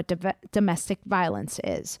is and what domestic violence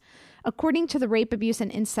is. According to the Rape, Abuse,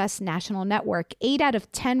 and Incest National Network, 8 out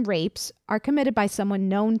of 10 rapes are committed by someone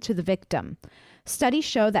known to the victim. Studies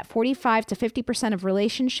show that 45 to 50% of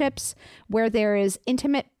relationships where there is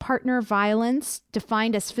intimate partner violence,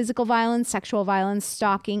 defined as physical violence, sexual violence,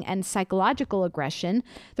 stalking, and psychological aggression,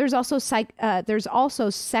 there's also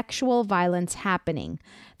sexual violence happening.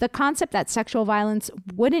 The concept that sexual violence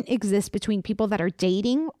wouldn't exist between people that are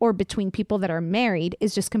dating or between people that are married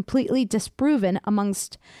is just completely disproven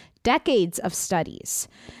amongst decades of studies.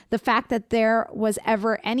 The fact that there was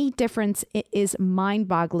ever any difference is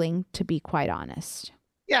mind-boggling, to be quite honest.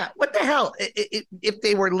 Yeah, what the hell? If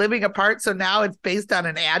they were living apart, so now it's based on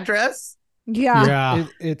an address? Yeah.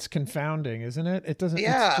 It's confounding, isn't it? It doesn't.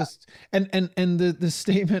 Yeah. It's just and the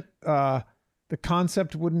statement, the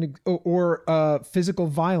concept wouldn't, or physical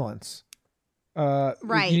violence.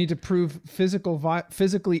 Right. You need to prove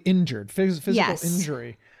physically injured, physical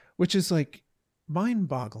injury, which is like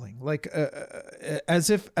mind-boggling. Like as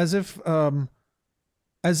if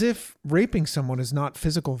raping someone is not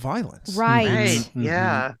physical violence. Right. Mm-hmm.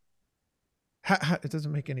 Yeah. It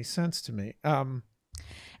doesn't make any sense to me.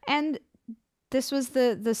 And this was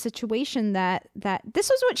the situation that this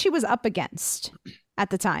was what she was up against at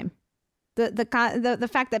the time. The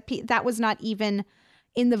fact that that was not even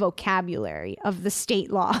in the vocabulary of the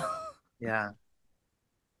state law Yeah.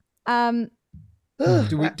 Do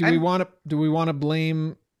we want to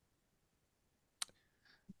blame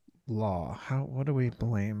law? What do we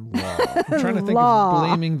blame law? I'm trying to think of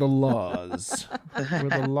blaming the laws. Were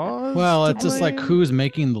the laws? Well, it's just like who's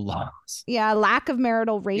making the laws? Yeah, lack of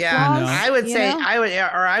marital rape Yeah, laws. I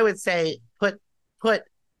would say put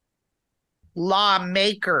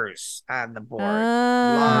lawmakers on the board.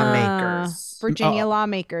 Lawmakers. Virginia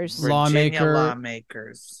lawmakers. Virginia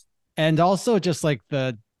lawmakers. And also just like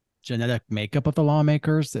the genetic makeup of the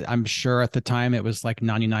lawmakers. I'm sure at the time it was like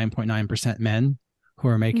 99.9% men who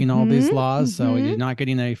are making all these laws. So you're not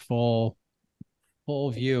getting a full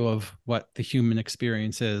view of what the human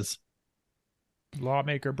experience is.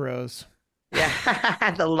 Lawmaker bros.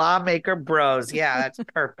 Yeah, the lawmaker bros. Yeah, that's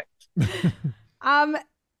perfect.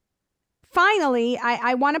 Finally,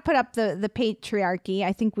 I want to put up the patriarchy.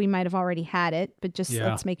 I think we might have already had it, but just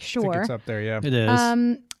let's make sure. I think it's up there, yeah. It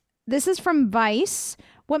is. This is from Vice.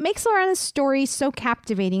 What makes Lorena's story so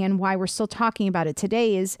captivating and why we're still talking about it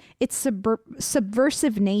today is its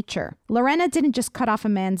subversive nature. Lorena didn't just cut off a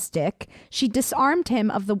man's dick. She disarmed him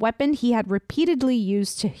of the weapon he had repeatedly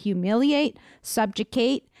used to humiliate,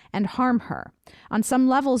 subjugate, and harm her. On some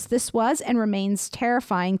levels, this was and remains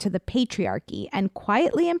terrifying to the patriarchy and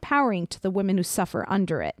quietly empowering to the women who suffer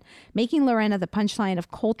under it. Making Lorena the punchline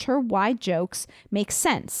of culture-wide jokes makes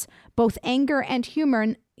sense. Both anger and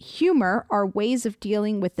humor are ways of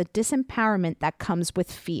dealing with the disempowerment that comes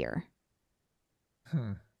with fear.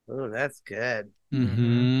 Oh, that's good.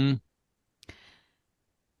 Mm-hmm.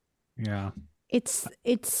 Yeah. It's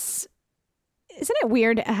isn't it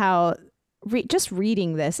weird how just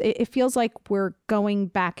reading this, it feels like we're going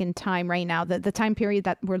back in time right now. The time period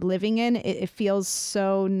that we're living in, it feels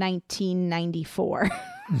so 1994.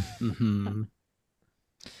 Mm-hmm.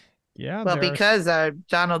 Yeah. Well, because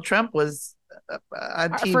Donald Trump was on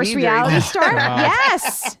TV. Our first reality star? Wow.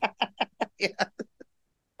 Yes. Yeah.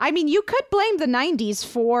 I mean, you could blame the 90s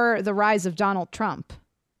for the rise of Donald Trump.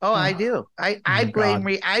 Oh, I do. I blame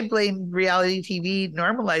reality TV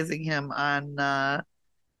normalizing him on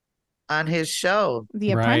his show,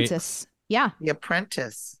 The Apprentice. Yeah. The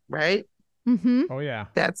Apprentice, right? Mm-hmm. Oh yeah.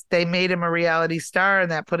 They made him a reality star,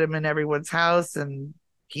 and that put him in everyone's house, and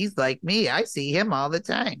he's like me. I see him all the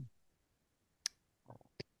time.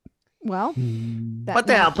 Well, what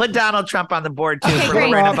the hell? Put Donald Trump on the board too for great.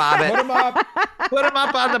 Lorena Bobbitt. Put him up. Put him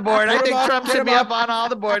up on the board. I think Trump should be up on all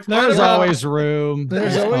the boards. There's always room.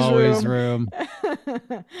 There's always room.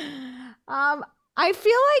 I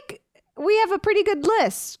feel like we have a pretty good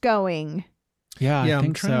list going. Yeah, I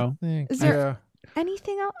think so. Is there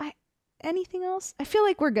anything else? Anything else? I feel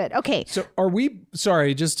like we're good. Okay. So are we,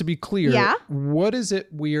 sorry, just to be clear, Yeah? what is it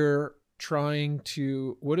we're trying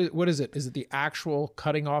to, what is it? Is it the actual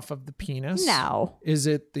cutting off of the penis? No. Is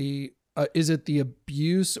it the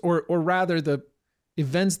abuse or rather the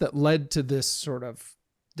events that led to this event?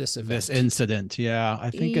 This incident. Yeah.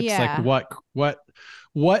 I think it's like what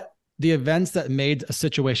the events that made a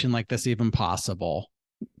situation like this even possible.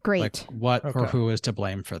 Great. Like what or who is to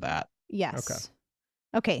blame for that? Yes.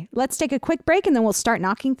 Okay, let's take a quick break and then we'll start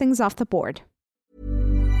knocking things off the board.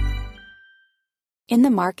 In the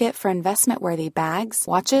market for investment-worthy bags,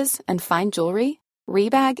 watches, and fine jewelry,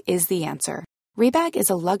 Rebag is the answer. Rebag is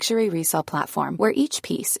a luxury resale platform where each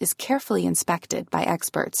piece is carefully inspected by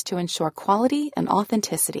experts to ensure quality and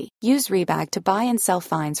authenticity. Use Rebag to buy and sell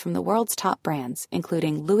finds from the world's top brands,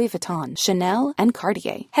 including Louis Vuitton, Chanel, and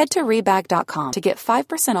Cartier. Head to Rebag.com to get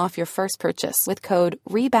 5% off your first purchase with code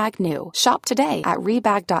REBAGNEW. Shop today at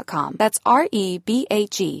Rebag.com. That's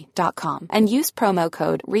REBAG.com. And use promo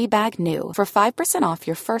code REBAGNEW for 5% off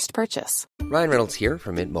your first purchase. Ryan Reynolds here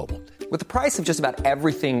from Mint Mobile. With the price of just about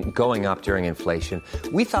everything going up during inflation,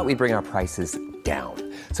 we thought we'd bring our prices down.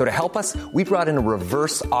 So to help us, we brought in a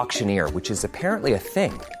reverse auctioneer, which is apparently a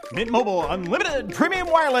thing. Mint Mobile Unlimited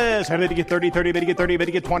Premium Wireless. How to get 30, 30, bit to get 30, bit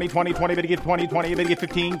to get 20, 20, 20, bit to get 20, 20, bit to get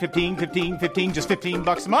 15, 15, 15, 15, just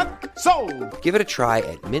 $15 a month? Sold! Give it a try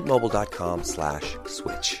at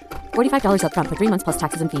mintmobile.com/switch. $45 up front for 3 months plus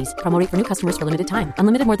taxes and fees. Promo rate for new customers for limited time.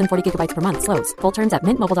 Unlimited more than 40 gigabytes per month. Slows full terms at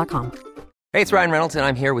mintmobile.com. Hey, it's Ryan Reynolds, and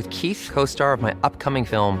I'm here with Keith, co-star of my upcoming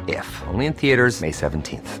film, If, only in theaters May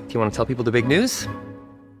 17th. Do you want to tell people the big news?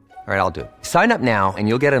 All right, I'll do it. Sign up now and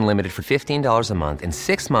you'll get unlimited for $15 a month and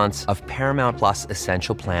 6 months of Paramount Plus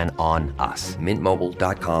Essential Plan on us.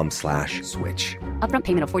 mintmobile.com/switch. Upfront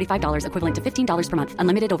payment of $45 equivalent to $15 per month.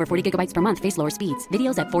 Unlimited over 40 gigabytes per month. Face lower speeds.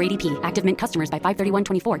 Videos at 480p. Active Mint customers by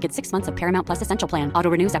 531.24 get 6 months of Paramount Plus Essential Plan.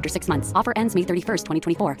 Auto renews after 6 months. Offer ends May 31st,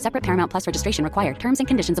 2024. Separate Paramount Plus registration required. Terms and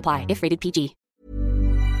conditions apply if rated PG.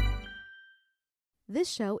 This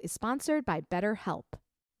show is sponsored by BetterHelp.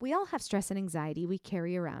 We all have stress and anxiety we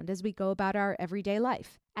carry around as we go about our everyday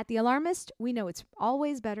life. At The Alarmist, we know it's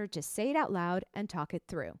always better to say it out loud and talk it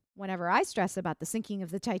through. Whenever I stress about the sinking of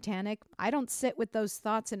the Titanic, I don't sit with those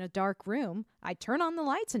thoughts in a dark room. I turn on the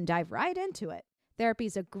lights and dive right into it. Therapy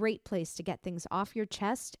is a great place to get things off your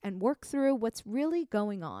chest and work through what's really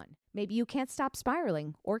going on. Maybe you can't stop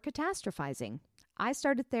spiraling or catastrophizing. I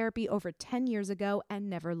started therapy over 10 years ago and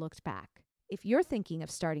never looked back. If you're thinking of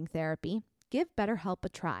starting therapy, give BetterHelp a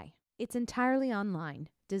try. It's entirely online,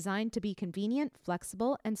 designed to be convenient,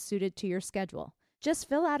 flexible, and suited to your schedule. Just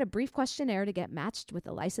fill out a brief questionnaire to get matched with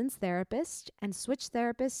a licensed therapist and switch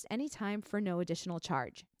therapists anytime for no additional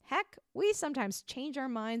charge. Heck, we sometimes change our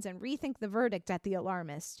minds and rethink the verdict at The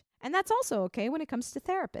Alarmist. And that's also okay when it comes to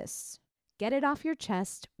therapists. Get it off your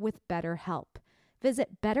chest with BetterHelp.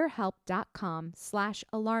 Visit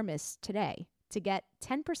betterhelp.com/alarmist today to get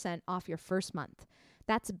 10% off your first month.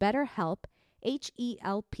 That's BetterHelp,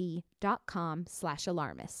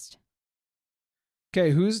 HELP.com/alarmist.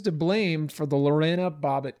 Okay, who's to blame for the Lorena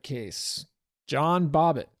Bobbitt case? John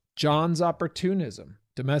Bobbitt, John's opportunism,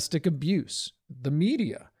 domestic abuse, the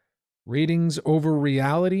media, ratings over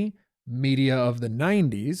reality, media of the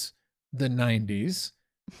 90s,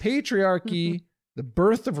 patriarchy, the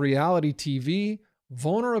birth of reality TV,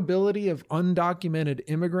 vulnerability of undocumented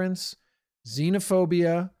immigrants,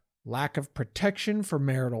 xenophobia, lack of protection for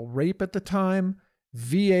marital rape at the time,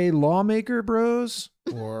 VA lawmaker bros,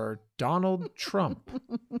 or Donald Trump.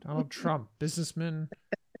 Donald Trump, businessman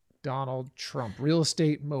Donald Trump, real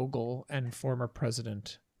estate mogul and former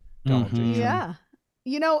president Donald J. Trump. Yeah.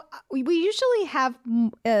 You know, we usually have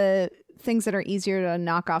things that are easier to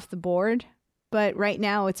knock off the board, but right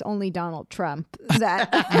now it's only Donald Trump that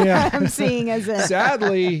I'm seeing as a...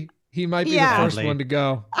 Sadly, he might be the first one to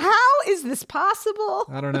go. How is this possible?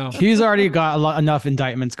 I don't know. He's already got enough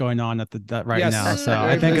indictments going on at now, so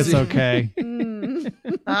I think it's okay.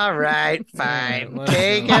 All right, fine.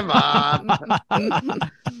 Take him off.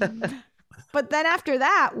 But then after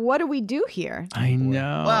that, what do we do here? I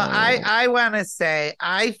know. Well, I want to say,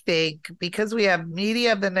 I think because we have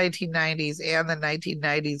media of the 1990s and the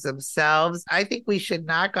 1990s themselves, I think we should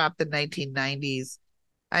knock off the 1990s.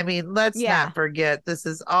 I mean, let's not forget, this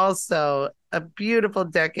is also a beautiful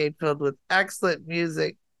decade filled with excellent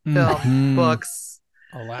music, film, books.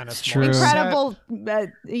 Alanis Incredible,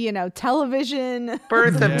 television.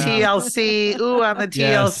 Birth of TLC. Ooh, on the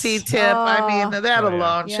TLC tip. I mean, that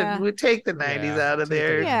alone should we take the 90s out of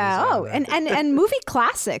there. Yeah. Oh, and movie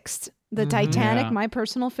classics. The Titanic, my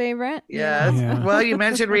personal favorite. Yes. Yeah. Well, you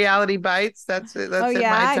mentioned Reality Bites. That's in my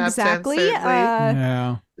top exactly.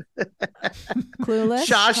 10, Clueless,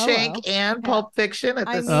 Shawshank, and Pulp Fiction at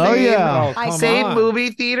the same movie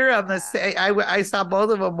theater on the same. I saw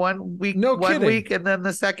both of them one week, week, and then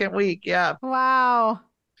the second week. Yeah. Wow.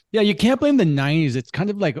 Yeah, you can't blame the 90s. It's kind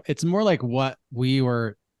of like it's more like what we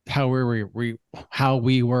were, how we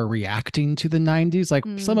were reacting to the 90s. Like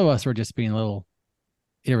some of us were just being a little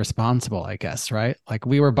irresponsible, I guess, right? Like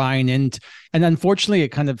we were buying into, and unfortunately, it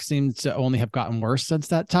kind of seems to only have gotten worse since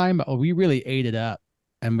that time. But we really ate it up.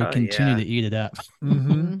 And we continue to eat it up. We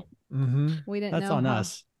didn't That's know on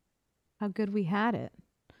us. How good we had it.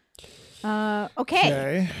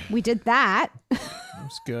 Okay. We did that.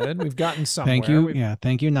 That's good. We've gotten somewhere. Thank you.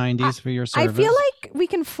 Thank you, 90s, for your service. I feel like we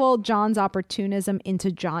can fold John's opportunism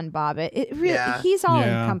into John Bobbitt. It really, he's all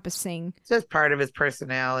encompassing. It's just part of his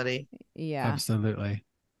personality. Yeah. Absolutely.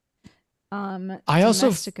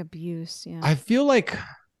 Domestic abuse. Yeah. I feel like,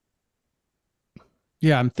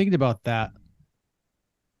 I'm thinking about that.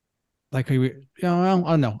 Like, I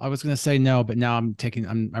don't know. I was going to say no, but now I'm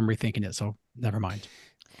rethinking it. So never mind.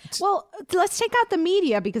 Well, let's take out the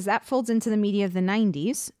media because that folds into the media of the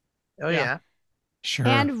 90s. Oh, yeah. Sure.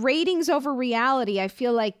 And ratings over reality, I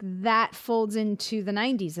feel like that folds into the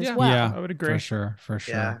 90s as well. Yeah, I would agree. For sure.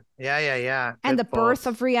 Yeah. And the birth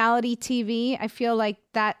of reality TV, I feel like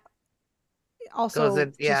that also.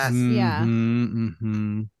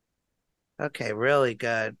 Okay, really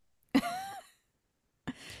good.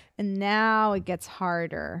 And now it gets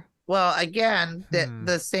harder. Well, again,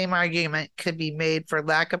 the same argument could be made for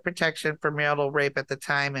lack of protection for marital rape at the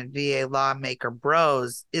time and VA lawmaker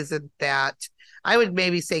bros. Isn't that? I would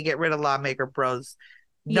maybe say get rid of lawmaker bros,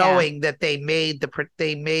 knowing that they made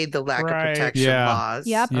the lack of protection laws.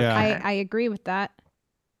 Yep, I agree with that.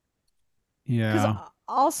 Yeah. Because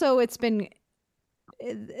also it's been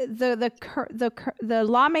the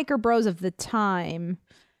lawmaker bros of the time.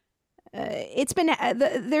 It's been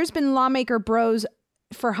there's been lawmaker bros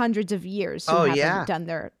for hundreds of years who haven't done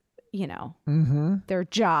their their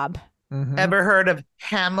job. Ever heard of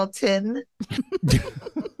Hamilton?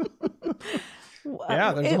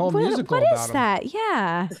 Yeah, there's a whole musical what about is him. that?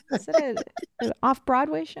 Yeah. Is it an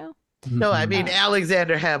off-Broadway show? No, I mean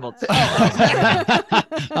Alexander Hamilton.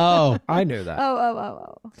 Oh, I knew that.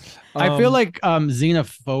 Oh. I feel like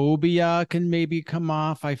xenophobia can maybe come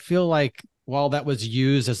off. I feel like while that was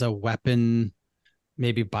used as a weapon,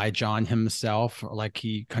 maybe by John himself, or like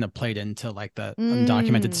he kind of played into like the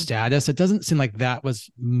undocumented status, it doesn't seem like that was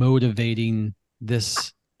motivating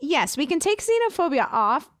this. Yes, we can take xenophobia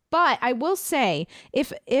off, but I will say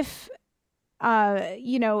if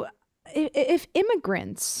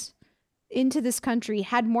immigrants into this country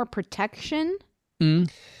had more protection, then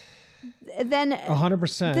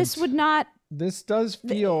 100%. this would not. This does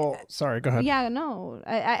feel. Sorry, go ahead. Yeah, no,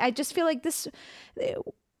 I just feel like this.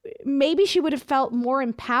 Maybe she would have felt more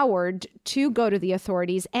empowered to go to the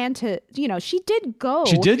authorities and to, she did go.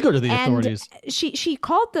 She did go to the authorities. She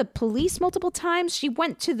called the police multiple times. She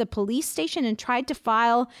went to the police station and tried to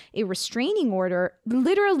file a restraining order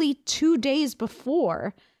literally 2 days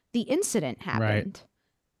before the incident happened. Right.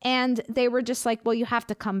 And they were just like, well, you have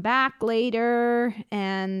to come back later.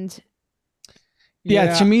 And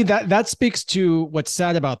yeah, to me, that speaks to what's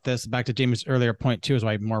sad about this. Back to Jamie's earlier point, too, is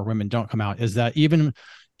why more women don't come out, is that even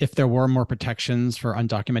if there were more protections for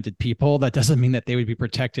undocumented people, that doesn't mean that they would be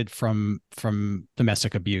protected from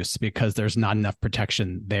domestic abuse, because there's not enough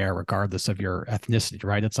protection there, regardless of your ethnicity,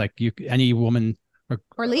 right? It's like any woman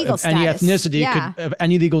or legal status, any ethnicity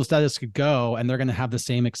any legal status could go, and they're going to have the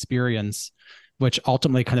same experience, which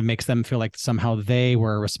ultimately kind of makes them feel like somehow they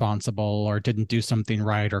were responsible or didn't do something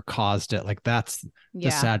right or caused it. Like that's the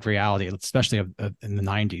sad reality, especially in the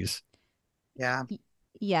 90s. Yeah.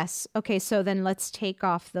 Yes. Okay. So then let's take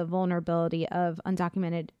off the vulnerability of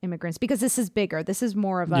undocumented immigrants, because this is bigger. This is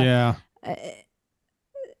more of a.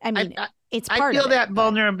 I mean, it's part of it. I feel that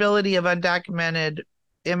vulnerability of undocumented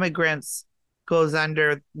immigrants goes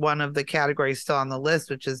under one of the categories still on the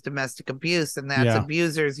list, which is domestic abuse, and that's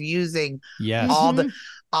abusers using all the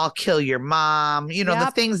 "I'll kill your mom,"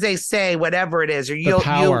 the things they say, whatever it is, or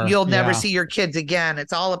you'll never see your kids again.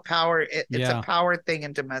 It's all a power. It's a power thing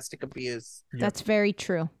in domestic abuse. That's very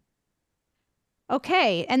true.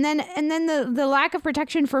 Okay, and then the lack of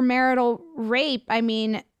protection for marital rape. I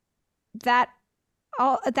mean, that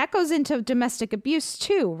goes into domestic abuse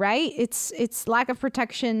too, right? It's lack of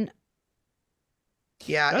protection.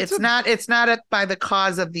 Yeah, it's not by the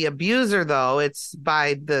cause of the abuser, though. It's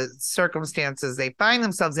by the circumstances they find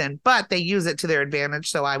themselves in, but they use it to their advantage.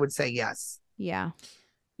 So I would say yes. Yeah.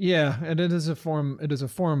 Yeah, and it is a form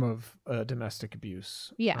of domestic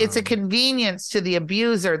abuse. Yeah. It's a convenience to the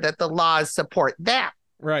abuser that the laws support that.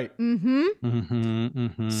 Right.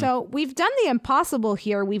 So we've done the impossible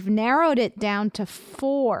here. We've narrowed it down to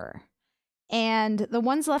 4. And the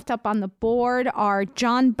ones left up on the board are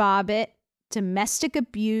John Bobbitt, domestic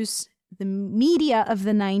abuse, the media of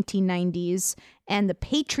the 1990s, and the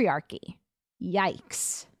patriarchy.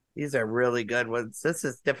 Yikes. These are really good ones. This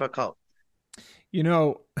is difficult.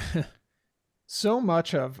 So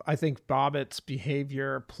much of, I think, Bobbitt's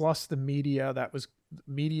behavior plus the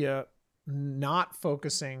media not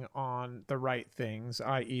focusing on the right things,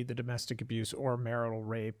 i.e. the domestic abuse or marital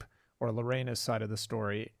rape or Lorena's side of the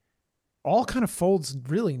story, all kind of folds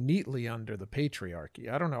really neatly under the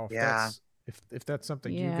patriarchy. I don't know if that's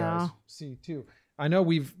something you guys see too. I know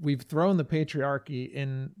we've thrown the patriarchy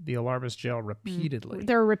in the alarmist jail repeatedly.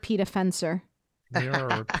 They're a repeat offender. They're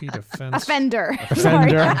a repeat offense. Offender.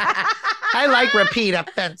 I like repeat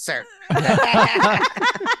offender.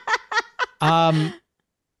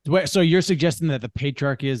 So you're suggesting that the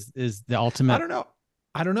patriarchy is the ultimate?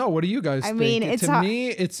 I don't know. What do you guys think? Mean, to me,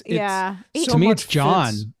 it's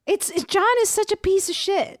John. John is such a piece of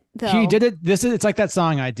shit, though. He did it. It's like that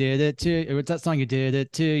song. I did it to. What's that song? You did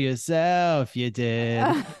it to yourself. You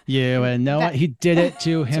did. You and no one. He did it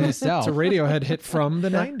to himself. It's a Radiohead hit from the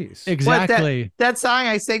 90s. Exactly. That song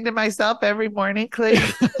I sing to myself every morning, Clay,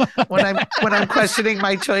 when I'm questioning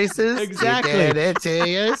my choices. Exactly. You did it to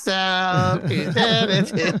yourself. You did it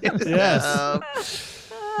to yourself. Yes.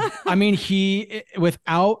 I mean,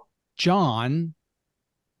 without John,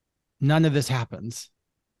 none of this happens.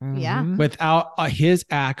 Yeah. Without his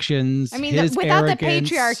actions, I mean, his without arrogance,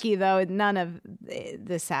 the patriarchy, though, none of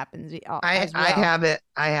this happens. I have it.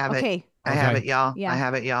 Okay. I have it, y'all. Yeah. I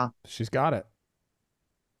have it, y'all. She's got it.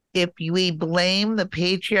 If we blame the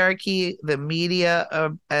patriarchy, the media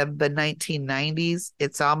of the 1990s,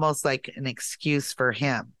 it's almost like an excuse for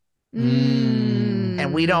him.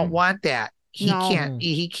 And we don't want that. He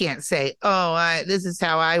can't say, this is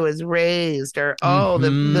how I was raised, or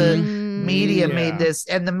the media made this.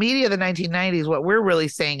 And the media of the 1990s, what we're really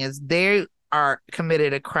saying is they are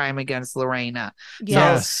committed a crime against Lorena.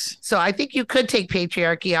 Yes. So I think you could take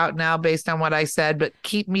patriarchy out now based on what I said, but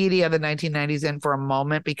keep media of the 1990s in for a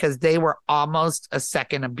moment because they were almost a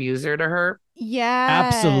second abuser to her. Yeah,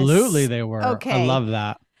 Absolutely, they were. Okay. I love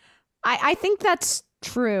that. I think that's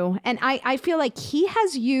true. And I feel like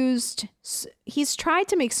he's tried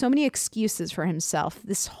to make so many excuses for himself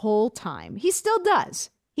this whole time. He still does.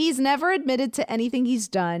 He's never admitted to anything he's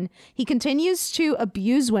done. He continues to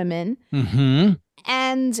abuse women. Mm-hmm.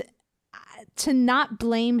 And to not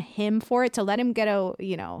blame him for it, to let him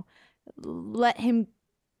let him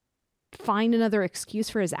find another excuse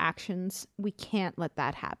for his actions. We can't let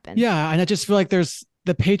that happen. Yeah. And I just feel like there's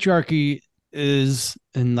the patriarchy is,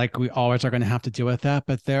 and like we always are going to have to deal with that,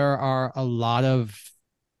 but there are a lot of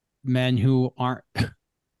men who aren't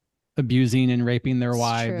abusing and raping their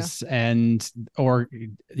wives and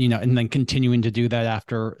then continuing to do that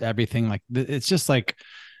after everything. Like it's just like,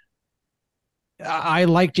 I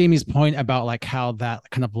like Jamie's point about like how that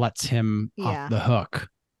kind of lets him off the hook.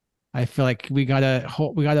 I feel like we gotta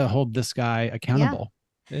hold this guy accountable.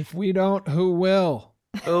 Yeah. If we don't, who will?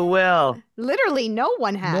 Who will? Literally, no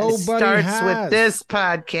one has. Nobody starts with this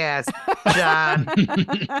podcast, John.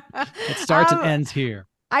 It starts and ends here.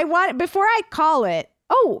 Before I call it.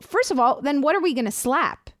 Oh, first of all, then what are we gonna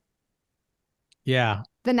slap? Yeah.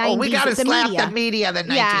 The 90s. We gotta slap the media. The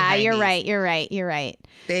 1990s. Yeah, you're right.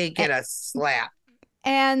 They get a slap.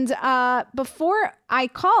 And before I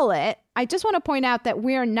call it, I just want to point out that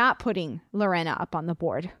we're not putting Lorena up on the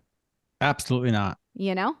board. Absolutely not.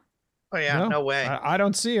 You know? Oh, yeah, no way. I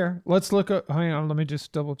don't see her. Let's look up. Hang on, let me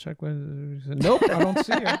just double check. Nope, I don't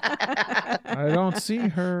see her. I don't see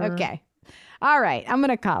her. Okay. All right, I'm going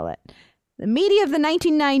to call it. The media of the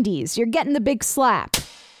 1990s, you're getting the big slap.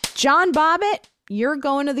 John Bobbitt, you're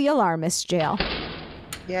going to the alarmist jail.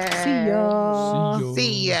 Yeah.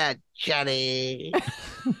 See ya, Johnny.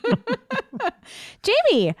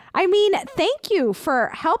 Jamie, I mean, thank you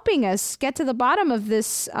for helping us get to the bottom of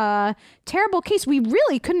this terrible case. We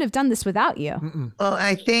really couldn't have done this without you. Mm-mm. Well,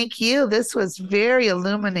 I thank you. This was very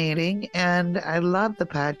illuminating, and I love the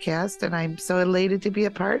podcast, and I'm so elated to be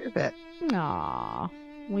a part of it. Aw,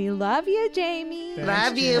 we love you, Jamie. Thanks,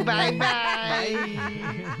 love you. Jamie. Bye-bye.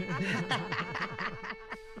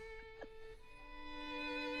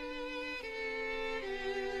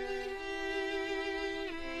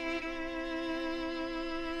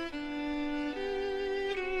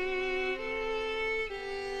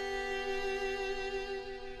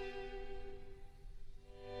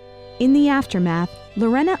 In the aftermath,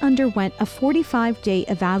 Lorena underwent a 45-day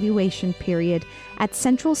evaluation period at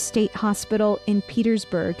Central State Hospital in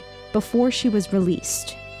Petersburg before she was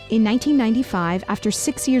released. In 1995, after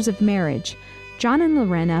 6 years of marriage, John and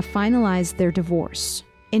Lorena finalized their divorce.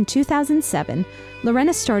 In 2007,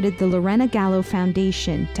 Lorena started the Lorena Gallo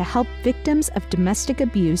Foundation to help victims of domestic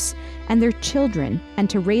abuse and their children and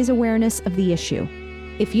to raise awareness of the issue.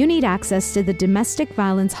 If you need access to the domestic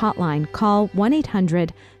violence hotline, call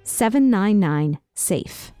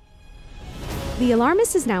 1-800-799-SAFE. The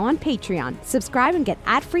Alarmist is now on Patreon. Subscribe and get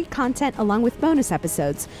ad-free content along with bonus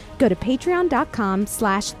episodes. Go to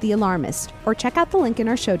patreon.com/thealarmist or check out the link in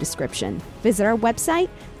our show description. Visit our website,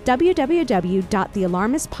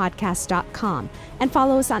 www.thealarmistpodcast.com, and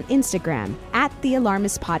follow us on Instagram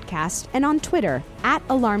 @thealarmistpodcast and on Twitter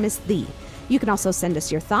 @alarmistthee. You can also send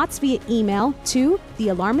us your thoughts via email to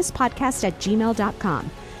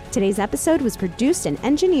thealarmistpodcast@gmail.com. Today's episode was produced and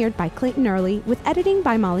engineered by Clayton Early with editing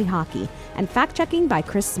by Molly Hockey and fact-checking by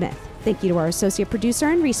Chris Smith. Thank you to our associate producer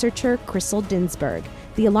and researcher, Crystal Dinsberg.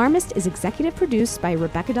 The Alarmist is executive produced by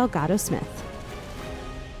Rebecca Delgado Smith.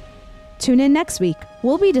 Tune in next week.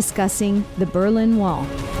 We'll be discussing the Berlin Wall.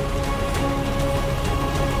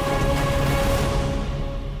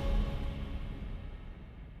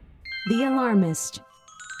 The Alarmist.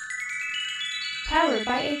 Powered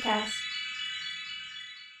by Acast.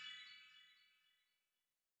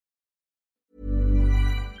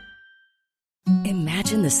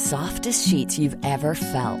 Imagine the softest sheets you've ever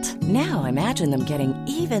felt. Now imagine them getting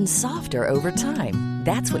even softer over time.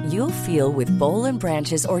 That's what you'll feel with Boll &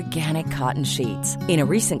 Branch's organic cotton sheets. In a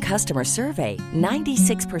recent customer survey,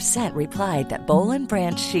 96% replied that Boll &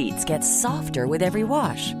 Branch sheets get softer with every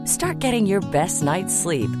wash. Start getting your best night's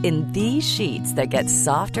sleep in these sheets that get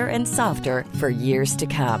softer and softer for years to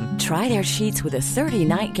come. Try their sheets with a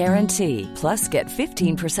 30-night guarantee. Plus, get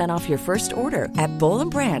 15% off your first order at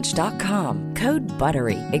bollandbranch.com. Code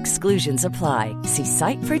BUTTERY. Exclusions apply. See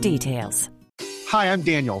site for details. Hi, I'm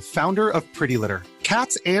Daniel, founder of Pretty Litter.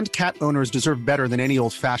 Cats and cat owners deserve better than any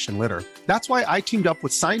old-fashioned litter. That's why I teamed up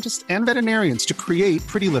with scientists and veterinarians to create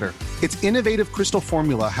Pretty Litter. Its innovative crystal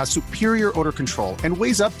formula has superior odor control and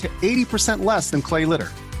weighs up to 80% less than clay litter.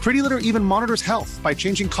 Pretty Litter even monitors health by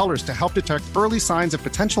changing colors to help detect early signs of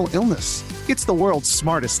potential illness. It's the world's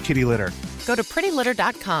smartest kitty litter. Go to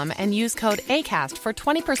prettylitter.com and use code ACAST for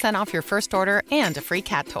 20% off your first order and a free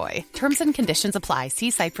cat toy. Terms and conditions apply.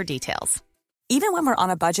 See site for details. Even when we're on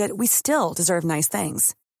a budget, we still deserve nice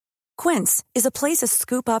things. Quince is a place to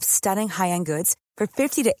scoop up stunning high-end goods for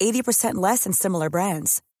 50 to 80% less than similar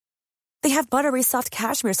brands. They have buttery soft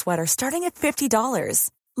cashmere sweaters starting at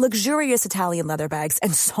 $50, luxurious Italian leather bags,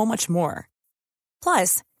 and so much more.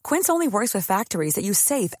 Plus, Quince only works with factories that use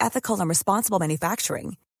safe, ethical, and responsible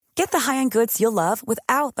manufacturing. Get the high-end goods you'll love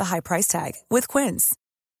without the high price tag with Quince.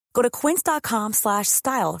 Go to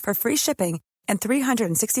quince.com/style for free shipping and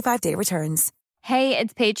 365-day returns. Hey,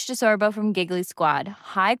 it's Paige DeSorbo from Giggly Squad.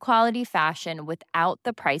 High quality fashion without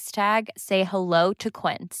the price tag. Say hello to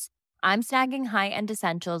Quince. I'm snagging high-end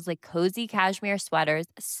essentials like cozy cashmere sweaters,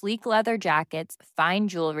 sleek leather jackets, fine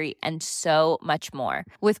jewelry, and so much more.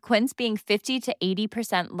 With Quince being 50 to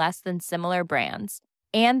 80% less than similar brands.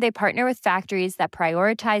 And they partner with factories that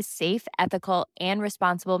prioritize safe, ethical, and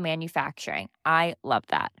responsible manufacturing. I love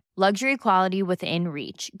that. Luxury quality within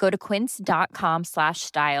reach. Go to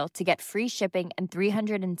quince.com/style to get free shipping and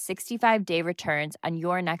 365-day returns on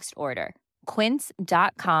your next order.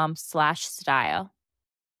 Quince.com/style.